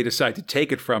good that they decide to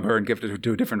take it from her and give it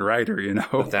to a different writer, you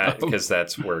know? Because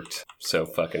that's worked so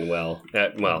fucking well.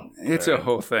 It's a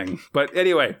whole thing. But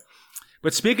anyway,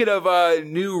 speaking of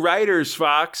new writers,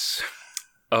 Fox.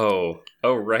 Oh,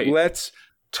 right. Let's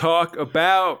talk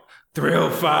about Thrill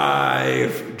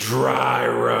 5 Dry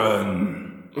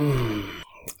Run.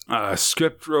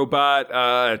 Script robot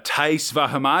Thais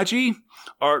Vahamaji,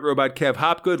 art robot Kev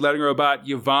Hopgood, lettering robot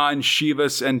Yvonne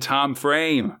Shivas and Tom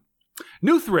Frame.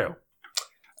 New Thrill.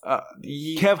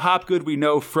 Kev Hopgood we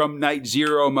know from Night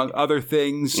Zero, among other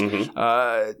things. Mm-hmm.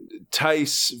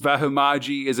 Thais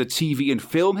Vahamaji is a TV and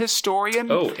film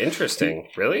historian. Oh, interesting.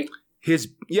 Really? His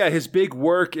big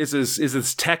work is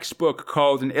this textbook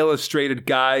called An Illustrated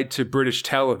Guide to British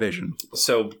Television.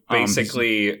 So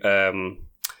basically,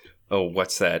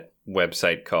 what's that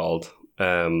website called?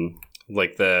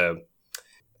 The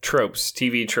Tropes,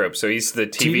 TV tropes. So he's the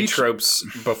TV tropes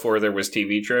before there was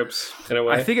TV tropes, in a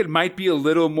way? I think it might be a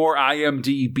little more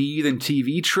IMDb than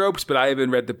TV tropes, but I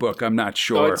haven't read the book. I'm not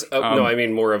sure. No, I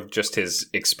mean more of just his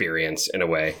experience, in a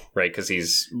way, right? Because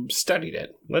he's studied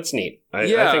it. That's neat. I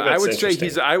think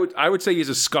that's I would say he's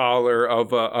a scholar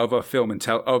of a film and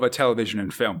of a television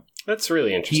and film. That's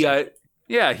really interesting.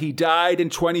 He died in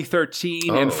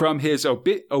 2013, and from his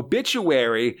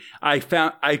obituary, I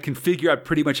can figure out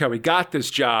pretty much how he got this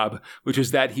job, which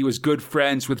is that he was good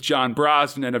friends with John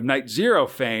Brosnan of Night Zero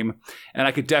fame, and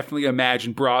I could definitely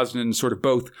imagine Brosnan sort of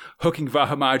both hooking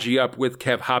Vahamaji up with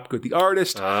Kev Hopgood, the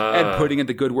artist, and putting in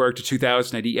the good work to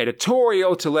 2000 AD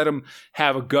editorial to let him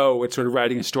have a go at sort of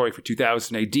writing a story for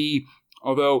 2000 AD.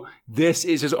 Although this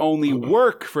is his only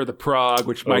work for the Prague,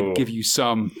 which might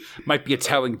might be a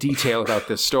telling detail about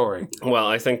this story. Well,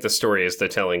 I think the story is the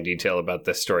telling detail about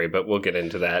this story, but we'll get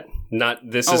into that.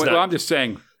 I'm just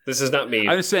saying. This is not me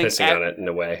pissing on it in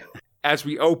a way. As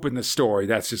we open the story,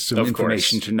 that's just some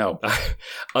information to know.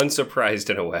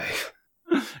 Unsurprised in a way.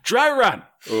 Dry run.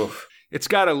 Oof. It's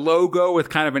got a logo with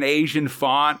kind of an Asian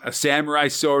font, a samurai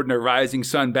sword, and a rising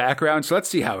sun background. So let's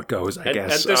see how it goes, I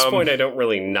guess. At this point, I don't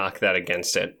really knock that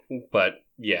against it. But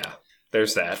yeah,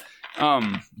 there's that.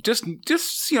 Just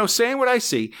saying what I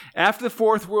see. After the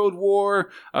Fourth World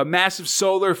War, a massive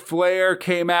solar flare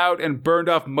came out and burned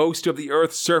off most of the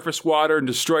Earth's surface water and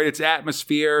destroyed its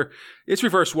atmosphere. It's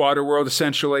reverse Waterworld,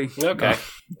 essentially. Okay.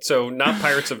 So not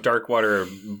Pirates of Darkwater,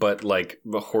 but like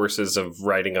the horses of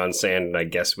riding on sand, and I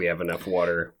guess we have enough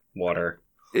water.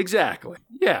 Exactly.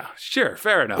 Yeah, sure.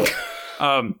 Fair enough.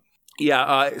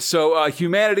 So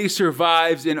humanity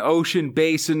survives in ocean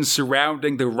basins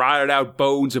surrounding the rotted out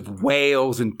bones of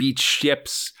whales and beached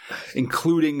ships,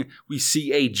 including we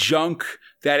see a junk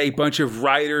that a bunch of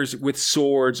riders with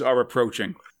swords are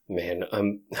approaching. Man,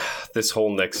 this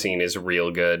whole next scene is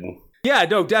real good. Yeah,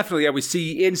 no, definitely. We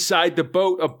see inside the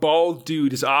boat, a bald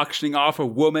dude is auctioning off a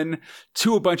woman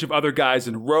to a bunch of other guys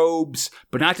in robes,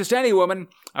 but not just any woman,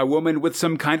 a woman with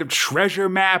some kind of treasure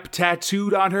map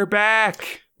tattooed on her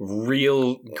back.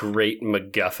 Real great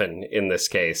MacGuffin in this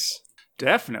case.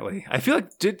 Definitely. I feel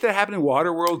like, did that happen in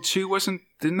Waterworld too?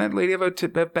 Didn't that lady have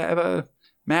a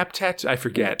map tattoo? I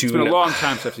forget. It's been a long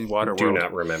time since I've seen Waterworld. Do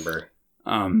not remember.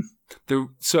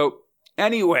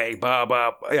 Anyway,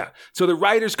 So the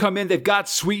riders come in. They've got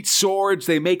sweet swords.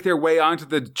 They make their way onto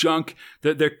the junk.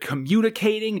 They're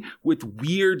communicating with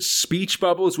weird speech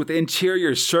bubbles with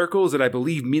interior circles that I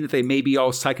believe mean that they may be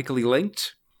all psychically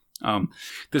linked.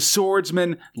 The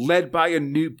swordsman, led by a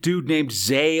new dude named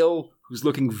Zale, who's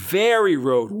looking very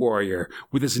Road Warrior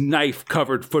with his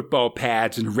knife-covered football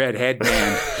pads and red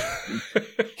headband.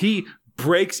 He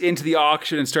breaks into the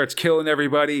auction and starts killing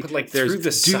everybody. But through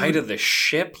the side of the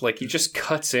ship, he just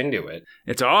cuts into it.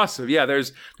 It's awesome. Yeah,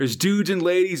 there's dudes and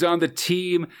ladies on the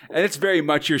team, and it's very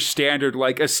much your standard,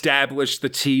 establish the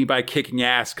team by kicking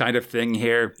ass kind of thing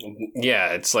here.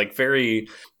 Yeah, it's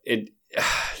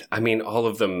all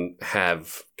of them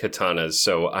have katanas,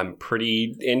 so I'm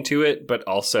pretty into it, but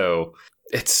also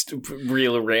it's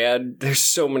real rad. There's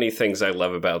so many things I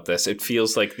love about this. It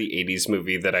feels like the 80s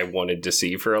movie that I wanted to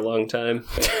see for a long time.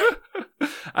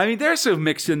 There's some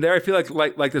mix in there. I feel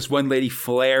like this one lady,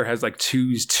 Flair, has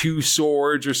two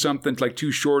swords or something,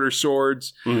 two shorter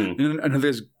swords. Mm-hmm. And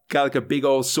another's got a big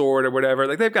old sword or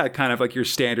whatever. They've got kind of your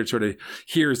standard sort of,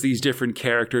 here's these different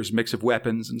characters, mix of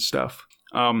weapons and stuff.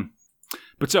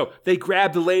 But so they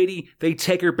grab the lady, they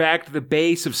take her back to the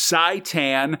base of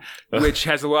Saitan, which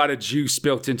has a lot of juice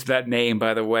built into that name,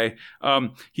 by the way.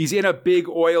 He's in a big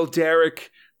oil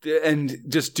derrick and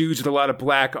just dudes with a lot of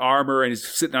black armor, and he's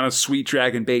sitting on a sweet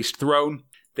dragon-based throne.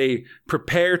 They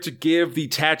prepare to give the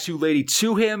tattoo lady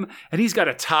to him, and he's got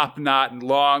a top knot and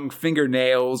long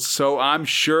fingernails, so I'm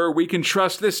sure we can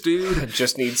trust this dude.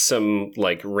 Just needs some,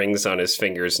 rings on his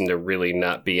fingers and to really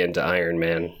not be into Iron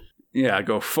Man. Yeah,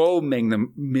 go full Ming.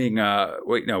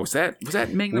 Was that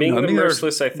Ming? Ming the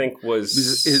Merciless, I think,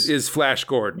 is Flash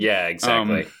Gordon. Yeah,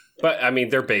 exactly. But,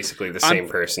 they're basically the same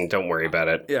person. Don't worry about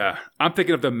it. Yeah. I'm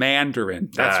thinking of the Mandarin.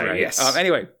 That's right. Yes.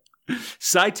 Anyway,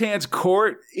 Saitan's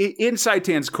court. In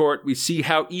Saitan's court, we see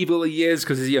how evil he is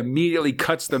because he immediately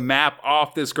cuts the map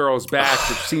off this girl's back,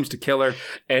 which seems to kill her.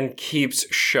 And keeps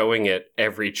showing it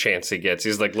every chance he gets.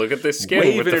 He's like, look at this skin.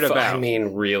 Waving it about.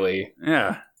 Really?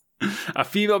 Yeah. A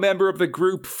female member of the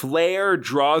group, Flair,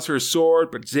 draws her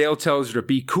sword, but Zale tells her to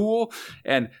be cool,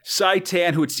 and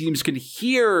Saitan, who it seems can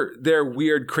hear their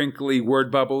weird, crinkly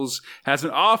word bubbles, has an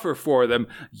offer for them.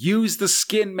 Use the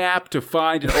skin map to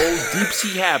find an old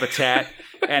deep-sea habitat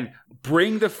and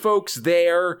bring the folks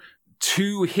there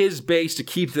to his base to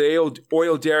keep the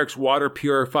oil derrick's water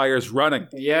purifiers running.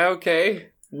 Yeah, okay.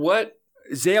 What?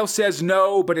 Zale says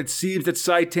no, but it seems that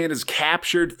Citan has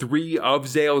captured 3 of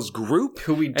Zale's group.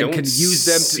 Who we don't can use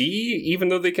them see, even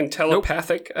though they can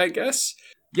telepathic, I guess?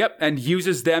 Yep, and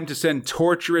uses them to send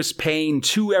torturous pain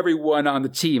to everyone on the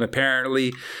team.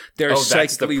 Apparently, they're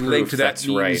psychically linked to that.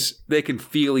 Means they can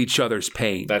feel each other's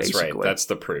pain. That's basically. Right. That's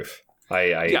the proof.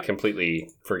 I completely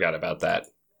forgot about that.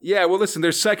 Yeah, well, listen,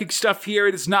 there's psychic stuff here.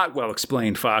 It is not well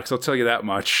explained, Fox. I'll tell you that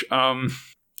much.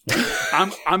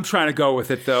 I'm trying to go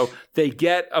with it, though. They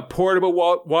get a portable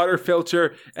water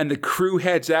filter, and the crew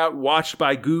heads out, watched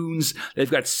by goons. They've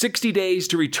got 60 days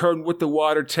to return with the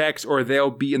water techs, or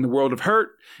they'll be in the world of hurt.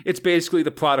 It's basically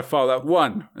the plot of Fallout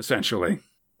 1, essentially.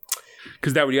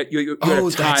 Because that would you have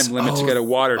a time limit to get a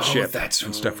water chip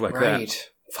and stuff like that.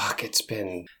 Fuck, it's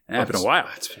been a while.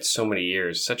 It's been so many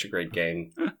years. Such a great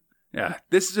game. Yeah,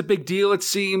 this is a big deal, it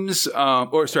seems.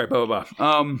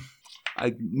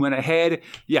 I went ahead.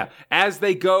 Yeah. As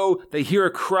they go, they hear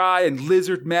a cry and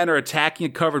lizard men are attacking a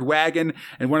covered wagon,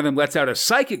 and one of them lets out a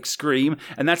psychic scream,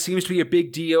 and that seems to be a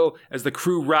big deal as the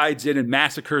crew rides in and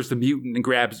massacres the mutant and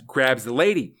grabs the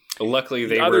lady. Luckily,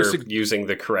 they were using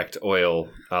the correct oil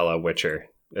a la Witcher,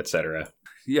 etc.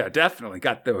 Yeah, definitely.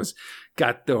 Got those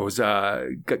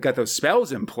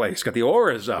spells in place. Got the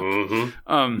auras up.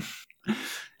 Mm-hmm.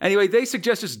 Anyway, they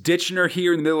suggest just ditching her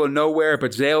here in the middle of nowhere,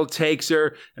 but Zale takes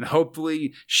her, and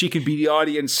hopefully she can be the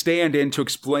audience stand-in to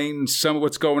explain some of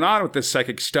what's going on with this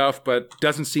psychic stuff, but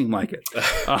doesn't seem like it.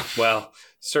 Well,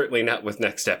 certainly not with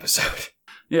next episode.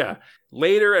 Yeah.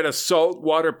 Later, at a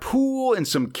saltwater pool in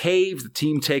some caves, the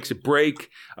team takes a break.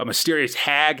 A mysterious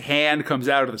hag hand comes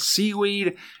out of the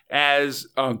seaweed as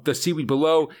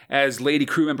as lady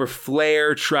crew member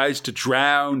Flair tries to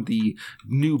drown the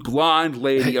new blonde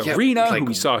lady Arena, who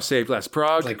we saw save last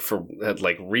Prague. For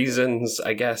reasons,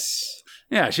 I guess.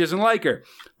 Yeah, she doesn't like her.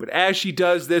 But as she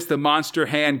does this, the monster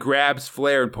hand grabs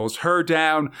Flair and pulls her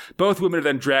down. Both women are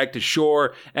then dragged to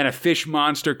shore, and a fish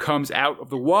monster comes out of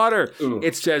the water. Ooh.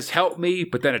 It says, "Help me,"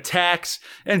 but then attacks,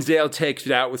 and Zale takes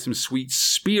it out with some sweet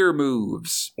spear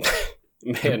moves.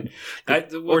 Man,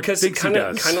 because kind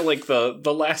of like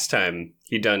the last time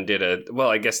he did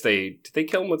I guess did they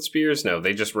kill him with spears? No,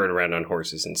 they just rode around on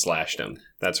horses and slashed him.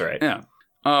 That's right. Yeah.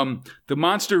 The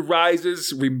monster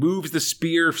rises, removes the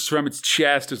spear from its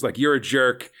chest, is like, "You're a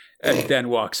jerk," and then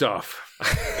walks off.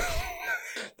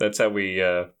 That's how we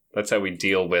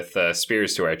deal with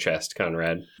spears to our chest,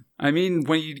 Conrad. I mean,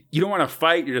 when you don't want to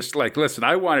fight, you're just like, "Listen,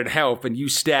 I wanted help, and you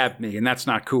stabbed me, and that's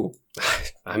not cool."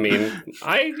 I mean,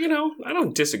 I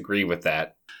don't disagree with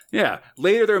that. Yeah.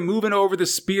 Later, they're moving over the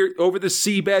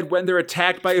seabed when they're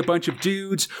attacked by a bunch of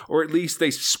dudes, or at least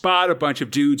they spot a bunch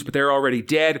of dudes, but they're already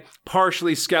dead,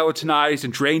 partially skeletonized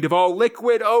and drained of all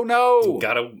liquid. Oh no!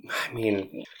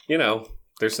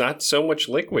 There's not so much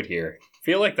liquid here. I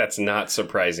feel like that's not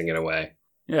surprising in a way.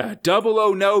 Yeah. Double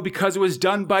oh no, because it was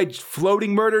done by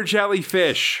floating murder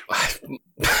jellyfish.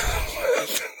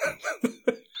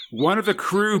 One of the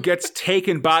crew gets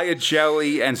taken by a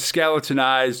jelly and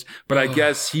skeletonized, but I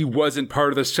guess he wasn't part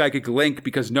of the psychic link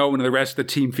because no one in the rest of the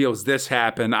team feels this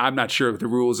happen. I'm not sure what the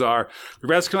rules are. The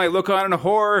rest can look on in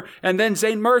horror, and then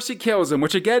Zane Mercy kills him,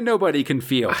 which again, nobody can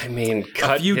feel. I mean,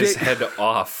 cut his head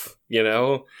off,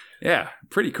 Yeah,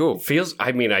 pretty cool.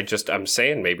 I'm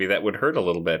saying maybe that would hurt a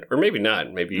little bit. Or maybe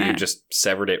not. Maybe you just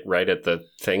severed it right at the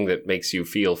thing that makes you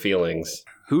feel feelings.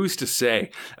 Who's to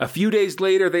say? A few days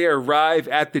later, they arrive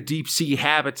at the deep sea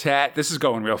habitat. This is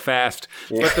going real fast.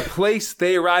 But the place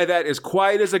they arrive at is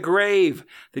quiet as a grave.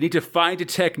 They need to find a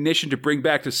technician to bring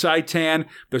back to Citan.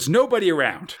 There's nobody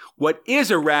around. What is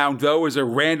around, though, is a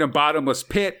random bottomless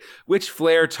pit, which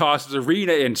Flair tosses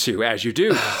Arena into, as you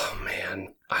do. Oh,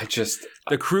 man.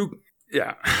 The crew...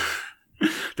 Yeah.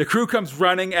 The crew comes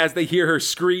running as they hear her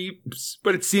screams,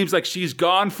 but it seems like she's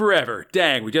gone forever.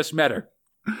 Dang, we just met her.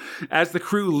 As the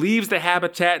crew leaves the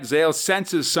habitat, Zale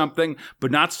senses something,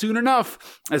 but not soon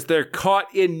enough, as they're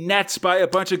caught in nets by a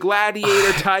bunch of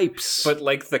gladiator types. But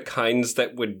like the kinds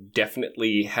that would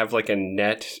definitely have like a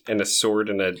net and a sword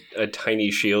and a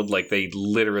tiny shield, like they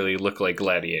literally look like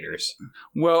gladiators.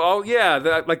 Well,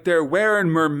 they're wearing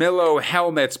Murmillo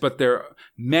helmets, but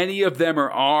many of them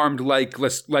are armed like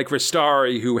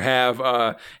Ristari, who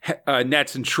have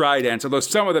nets and tridents, although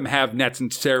some of them have nets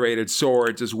and serrated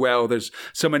swords as well. There's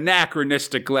some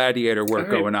anachronistic gladiator work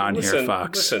going on here,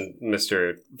 Fox. Listen,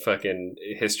 Mr. fucking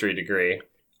history degree.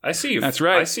 I see you. That's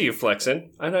right. I see you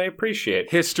flexing, and I appreciate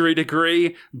it. History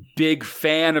degree, big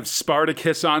fan of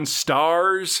Spartacus on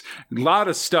Stars. A lot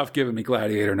of stuff giving me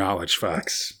gladiator knowledge,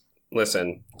 Fox.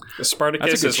 Listen,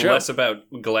 Spartacus is less about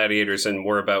gladiators and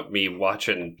more about me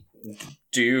watching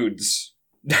dudes.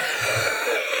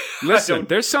 Listen,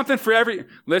 there's something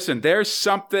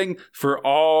for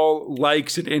all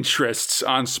likes and interests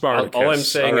on Spartacus. All I'm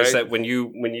saying is that when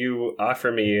you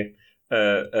offer me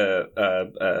a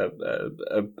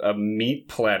meat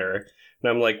platter, and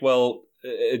I'm like, well,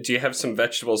 do you have some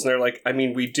vegetables? And they're like, I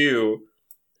mean, we do,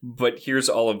 but here's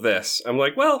all of this. I'm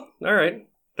like, well, all right.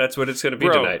 That's what it's going to be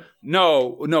tonight.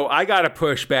 No, I got to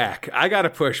push back.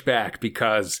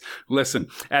 Because listen,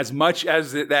 as much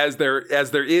as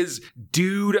there is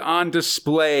dude on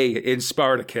display in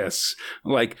Spartacus,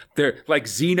 like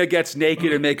Xena gets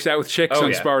naked and makes out with chicks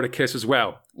on Spartacus as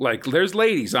well. Like there's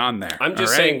ladies on there. I'm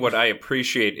just saying what I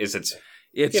appreciate is it's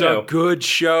a good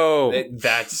show.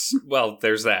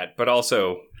 There's that, but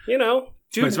also,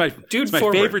 it's my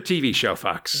favorite TV show,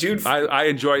 Fox. I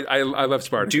love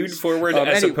Spartacus. Dude forward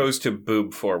as opposed to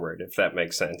boob forward, if that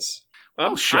makes sense.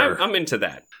 Sure. I'm into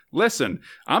that. Listen,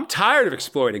 I'm tired of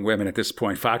exploiting women at this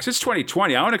point, Fox. It's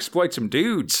 2020. I want to exploit some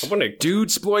dudes. I want to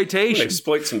dude-sploitation.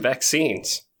 Exploit some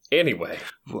vaccines. Anyway.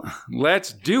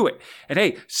 Let's do it. And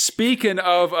hey, speaking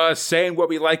of saying what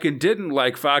we like and didn't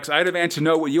like, Fox, I demand to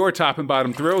know what your top and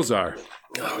bottom thrills are.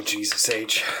 Oh, Jesus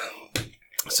H.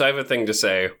 So I have a thing to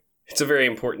say. It's a very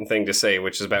important thing to say,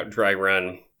 which is about Dry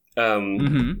Run.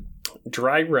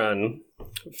 Dry Run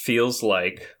feels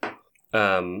like...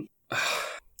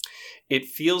 it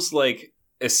feels like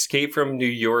Escape from New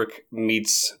York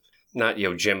meets... Not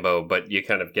Yojimbo, but you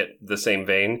kind of get the same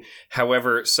vein.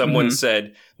 However, someone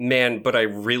said, man, but I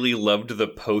really loved The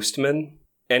Postman.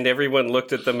 And everyone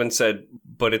looked at them and said,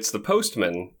 but it's The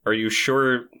Postman. Are you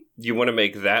sure you want to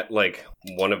make that like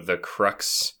one of the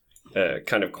crux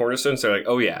kind of cornerstones? They're like,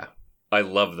 oh yeah, I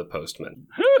love The Postman.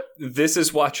 This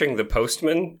is watching The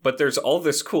Postman, but there's all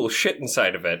this cool shit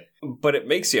inside of it. But it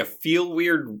makes you feel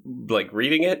weird, like,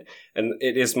 reading it. And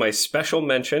it is my special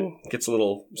mention. Gets a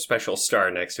little special star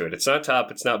next to it. It's not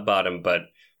top, it's not bottom, but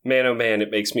man, oh man,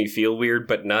 it makes me feel weird,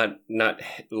 but not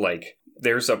like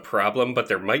there's a problem, but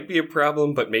there might be a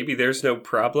problem, but maybe there's no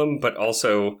problem. But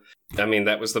also, I mean,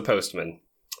 that was The Postman.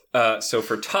 So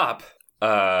for top,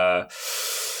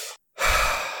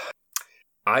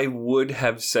 I would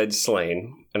have said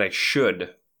Slain, and I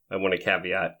want to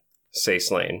caveat, say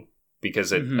Slain,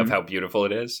 because of how beautiful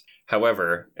it is.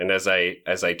 However, and as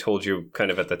I told you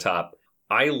kind of at the top,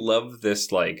 I love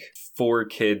this, like, for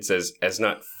kids as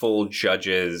not full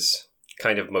judges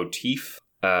kind of motif.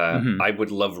 I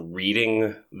would love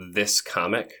reading this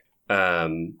comic.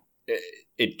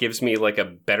 It gives me, like, a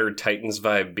better Titans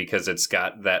vibe because it's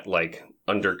got that, like,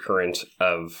 undercurrent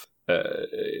of...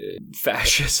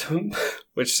 fascism,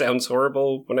 which sounds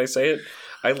horrible when I say it.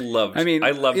 I love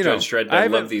Judge Dredd. I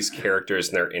love these characters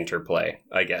and their interplay,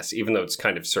 I guess, even though it's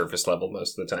kind of surface level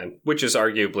most of the time, which is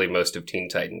arguably most of Teen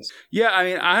Titans. Yeah, I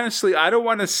mean, honestly, I don't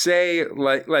want to say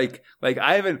like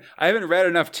I haven't read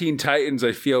enough Teen Titans,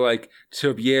 I feel like,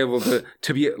 to be able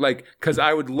to be like, because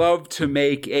I would love to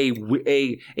make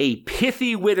a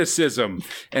pithy witticism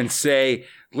and say,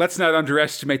 let's not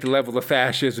underestimate the level of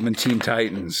fascism in Teen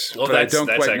Titans. Well, but I don't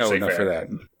quite know enough for that.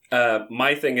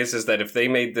 My thing is that if they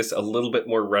made this a little bit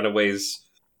more Runaways,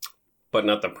 but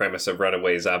not the premise of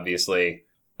Runaways, obviously,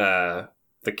 the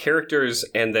characters,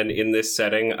 and then in this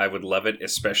setting, I would love it,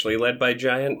 especially led by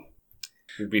Giant.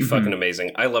 It would be fucking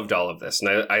amazing. I loved all of this,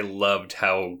 and I loved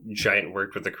how Giant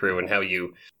worked with the crew and how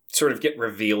you sort of get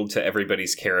revealed to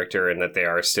everybody's character and that they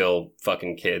are still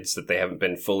fucking kids, that they haven't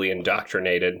been fully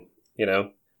indoctrinated, you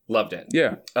know? Loved it.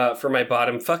 Yeah. For my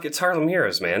bottom, it's Harlem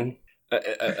Heroes, man.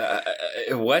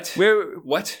 What?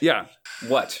 What? Yeah.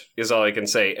 What is all I can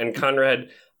say. And Conrad,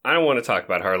 I don't want to talk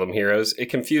about Harlem Heroes. It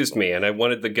confused me, and I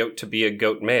wanted the goat to be a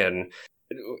goat man.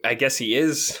 I guess he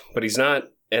is, but he's not.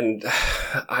 And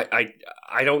I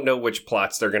don't know which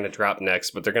plots they're going to drop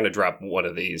next, but they're going to drop one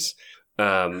of these.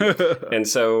 And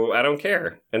so I don't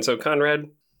care. And so, Conrad,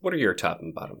 what are your top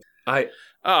and bottom?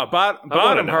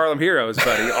 Bottom Harlem Heroes,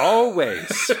 buddy. Always.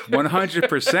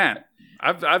 100%.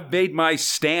 I've made my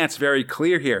stance very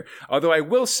clear here. Although I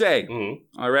will say,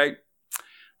 all right,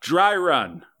 Dry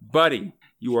Run, buddy,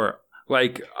 you are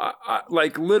like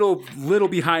little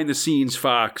behind the scenes,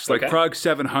 Fox. Like, okay. Prague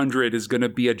 700 is going to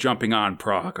be a jumping on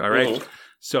Prague, all right?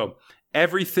 So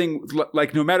everything,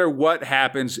 like, no matter what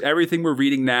happens, everything we're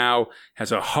reading now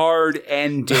has a hard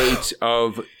end date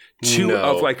of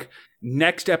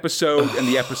next episode and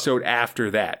the episode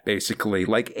after that, basically.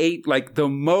 Like 8, like the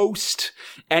most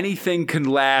anything can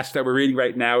last that we're reading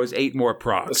right now is 8 more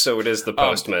procs. So it is The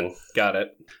Postman. Got it.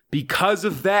 Because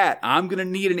of that, I'm going to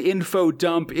need an info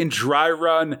dump in Dry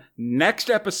Run next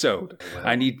episode. Wow.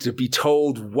 I need to be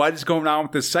told what is going on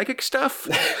with the psychic stuff.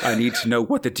 I need to know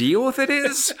what the deal with it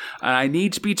is. And I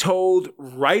need to be told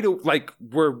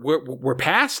we're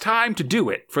past time to do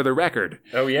it, for the record.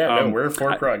 Oh, yeah. We're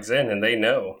 4 progs in, and they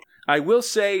know. I will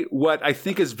say what I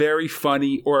think is very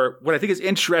funny, or what I think is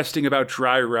interesting about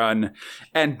Dry Run,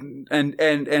 and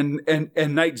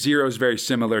Night Zero is very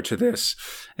similar to this,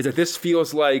 is that this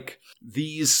feels like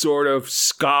these sort of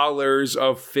scholars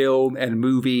of film and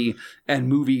movies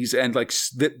and like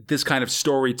this kind of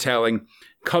storytelling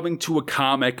coming to a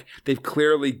comic. They've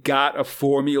clearly got a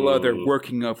formula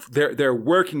they're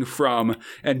working from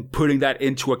and putting that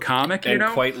into a comic, and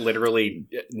quite literally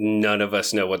none of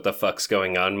us know what the fuck's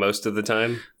going on most of the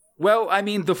time. Well, I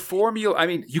mean, the formula,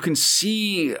 you can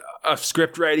see a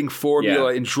script writing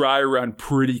formula in Dry Run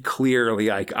pretty clearly,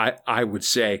 I would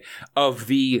say, of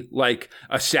the, like,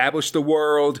 establish the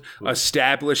world,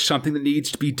 establish something that needs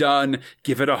to be done,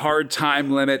 give it a hard time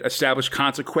limit, establish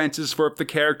consequences for if the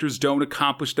characters don't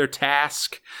accomplish their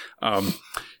task, add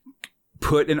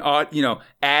in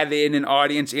an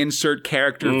audience insert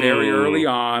character very early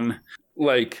on,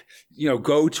 like,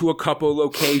 go to a couple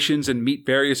locations and meet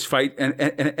various fight and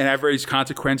have various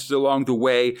consequences along the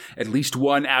way. At least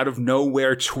one out of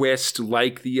nowhere twist,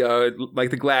 like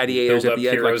the gladiators build at the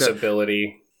up end. Hero's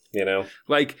ability,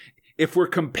 Like, if we're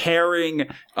comparing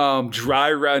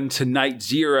Dry Run to Night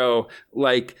Zero,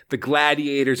 like the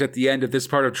gladiators at the end of this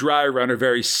part of Dry Run are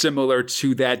very similar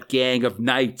to that gang of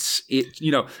knights,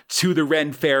 to the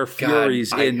Ren Fair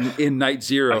Furies in Night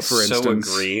Zero, for instance. I so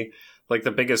agree. Like,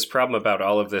 the biggest problem about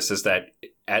all of this is that,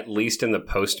 at least in The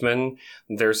Postman,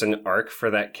 there's an arc for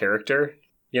that character,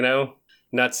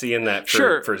 Not seeing that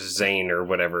for Zane or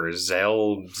whatever.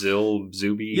 Zil,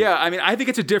 Zuby. Yeah, I think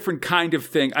it's a different kind of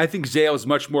thing. I think Zale is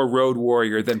much more road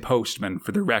warrior than Postman,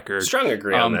 for the record. Strong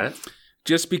agree on that.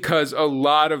 Just because a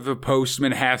lot of The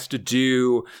Postman has to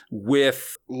do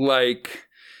with, like,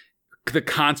 the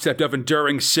concept of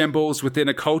enduring symbols within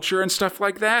a culture and stuff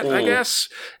like that, I guess,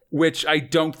 which I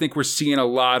don't think we're seeing a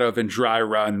lot of in Dry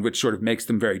Run, which sort of makes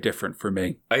them very different for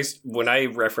me. When I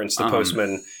reference The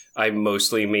Postman, I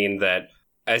mostly mean that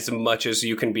as much as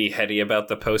you can be heady about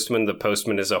The Postman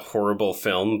is a horrible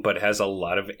film, but has a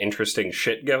lot of interesting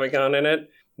shit going on in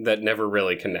it that never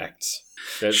really connects.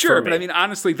 Sure, but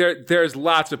honestly, there's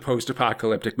lots of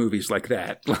post-apocalyptic movies like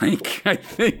that. Like, I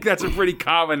think that's a pretty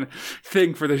common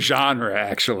thing for the genre,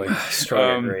 actually.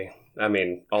 Strong agree.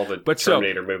 All the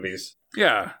Terminator movies.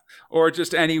 Yeah, or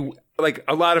just any, like,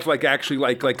 a lot of, like, actually,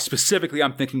 like specifically,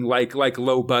 I'm thinking, like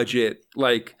low budget,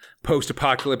 like,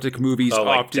 post-apocalyptic movies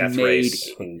often Death made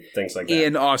Race and things like that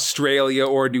in Australia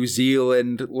or New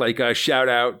Zealand. Like, a shout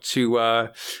out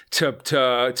to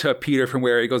Peter from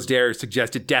Where Eagles Dare,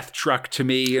 suggested Death Truck to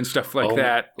me and stuff like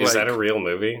that. Is that a real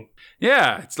movie?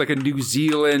 Yeah, it's like a New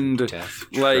Zealand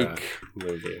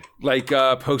movie, like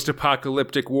a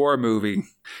post-apocalyptic war movie.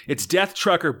 It's Death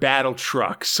Truck or Battle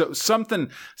Truck, so some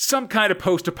kind of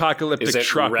post-apocalyptic Is it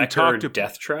truck.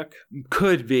 Death Truck?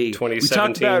 Could be. 2017. We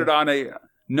talked about it on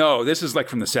no. This is like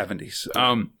from the 70s.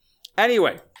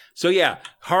 Anyway, so yeah,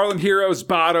 Harlem Heroes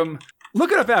Bottom.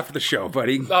 Look it up after the show,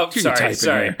 buddy. Oh,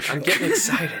 sorry. I'm getting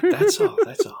excited. That's all.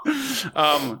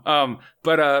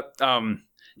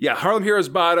 Yeah, Harlem Heroes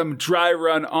Bottom, Dry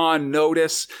Run on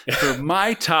Notice. For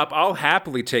my top, I'll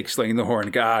happily take Slaying the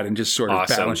Horned God and just sort of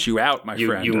balance you out, my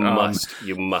friend.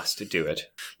 You must do it.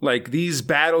 Like, these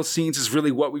battle scenes is really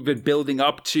what we've been building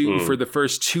up to for the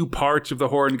first 2 parts of the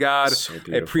Horned God. So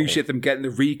I appreciate them getting the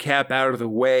recap out of the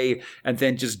way and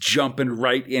then just jumping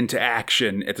right into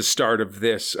action at the start of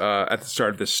this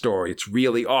story. It's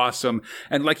really awesome.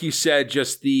 And like you said,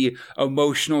 just the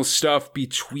emotional stuff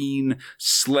between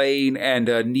Slain and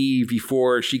Neve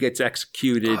before she gets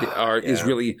executed is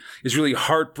really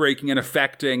heartbreaking and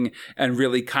affecting, and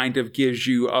really kind of gives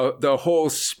you the whole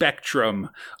spectrum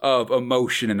of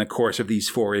emotion in the course of these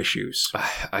 4 issues.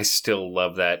 I still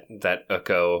love that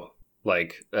Uko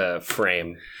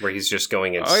frame where he's just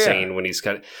going insane when he's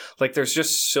got, like, there's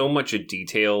just so much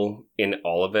detail in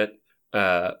all of it.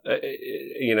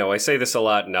 I say this a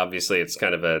lot, and obviously it's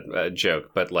kind of a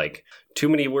joke, but, like, too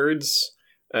many words.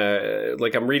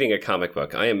 Like, I'm reading a comic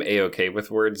book. I am A-okay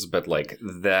with words, but, like,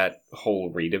 that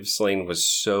whole read of Slain was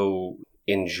so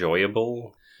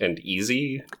enjoyable and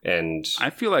easy, and I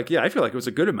feel like it was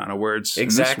a good amount of words.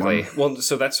 Exactly. Well,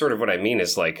 so that's sort of what I mean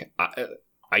is, like,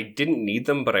 I didn't need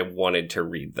them, but I wanted to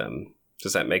read them.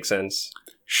 Does that make sense?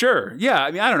 Sure. Yeah.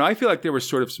 I mean, I don't know. I feel like there was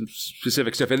sort of some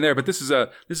specific stuff in there, but this is a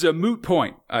moot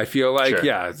point. I feel like, Sure.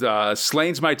 yeah,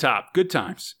 Slane's my top. Good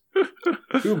times.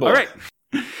 Ooh, boy. All right.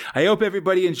 I hope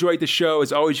everybody enjoyed the show.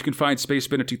 As always, you can find Space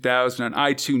Spinner 2000 on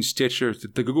iTunes, Stitcher,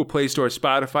 the Google Play Store,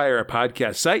 Spotify, or our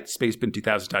podcast site,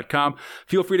 spacespinner2000.com.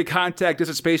 Feel free to contact us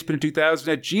at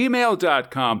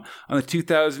spacespinner2000@gmail.com, on the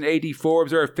 2000 AD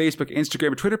forums, or our Facebook,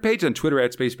 Instagram, or Twitter page, on Twitter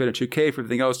at spacespinner2k. For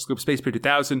everything else, go to Spacespinner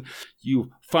 2000.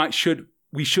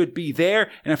 We should be there.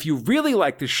 And if you really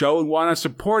like the show and want to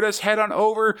support us, head on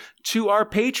over to our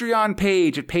Patreon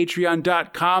page at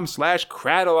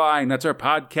patreon.com/Crataline. That's our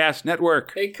podcast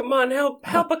network. Hey, come on,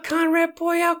 help a Conrad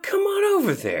boy out. Come on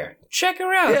over there. Check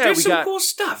her out. Yeah, There's some cool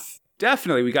stuff.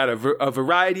 Definitely. We got a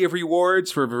variety of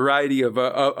rewards for a variety of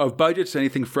budgets,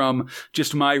 anything from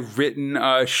just my written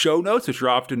show notes, which are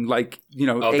often like,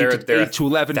 8 to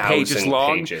 11 pages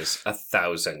long.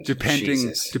 1,000.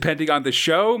 Depending on the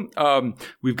show.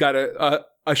 We've got a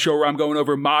show where I'm going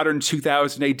over modern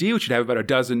 2000 AD, which should have about a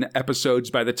dozen episodes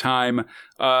by the time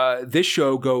this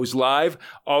show goes live.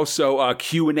 Also,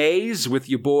 Q&As with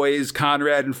your boys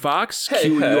Conrad and Fox.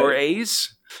 Q and your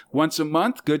A's once a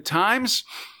month. Good times.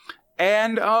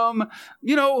 And,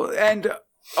 and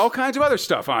all kinds of other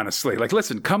stuff, honestly. Like,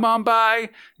 listen, come on by,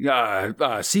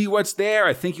 see what's there.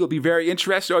 I think you'll be very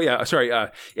interested. Oh, yeah, sorry,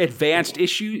 advanced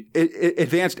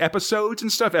episodes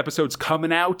and stuff. Episodes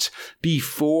coming out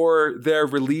before they're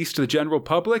released to the general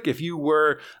public. If you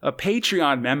were a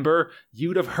Patreon member,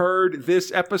 you'd have heard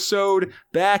this episode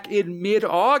back in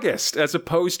mid-August, as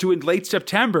opposed to in late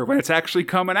September when it's actually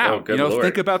coming out. Oh, good Lord.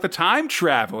 Think about the time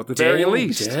travel at the very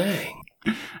least. Dang.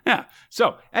 Yeah.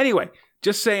 So anyway,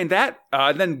 just saying that.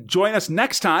 Then join us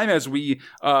next time as we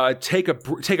take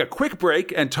a quick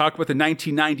break and talk about the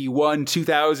 1991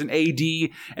 2000 AD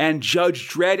and Judge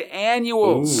Dredd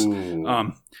annuals.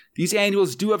 These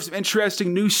annuals do have some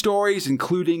interesting news stories,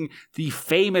 including the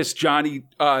famous Judge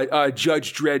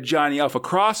Dredd Johnny Alpha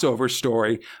crossover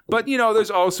story. But, there's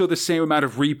also the same amount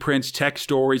of reprints, tech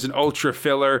stories, and ultra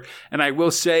filler. And I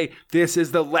will say, this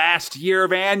is the last year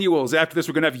of annuals. After this,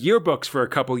 we're going to have yearbooks for a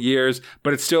couple years,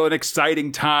 but it's still an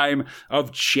exciting time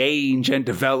of change and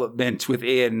development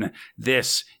within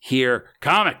this here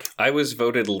comic. I was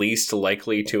voted least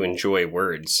likely to enjoy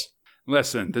words.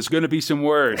 Listen, there's going to be some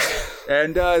words,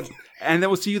 and then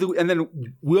we'll see you. And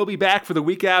then we'll be back for the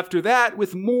week after that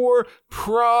with more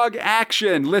Prague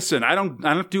action. Listen, I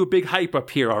don't do a big hype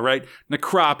up here. All right,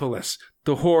 Necropolis,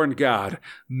 the Horn God,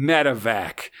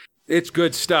 Medevac. It's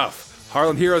good stuff.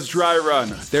 Harlem Heroes Dry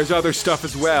Run. There's other stuff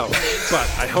as well, but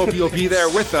I hope you'll be there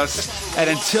with us. And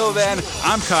until then,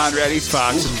 I'm Conrad East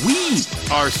Fox, and we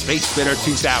are Space Spinner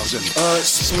 2000.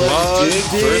 Splendid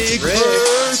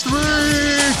First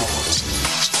Rig.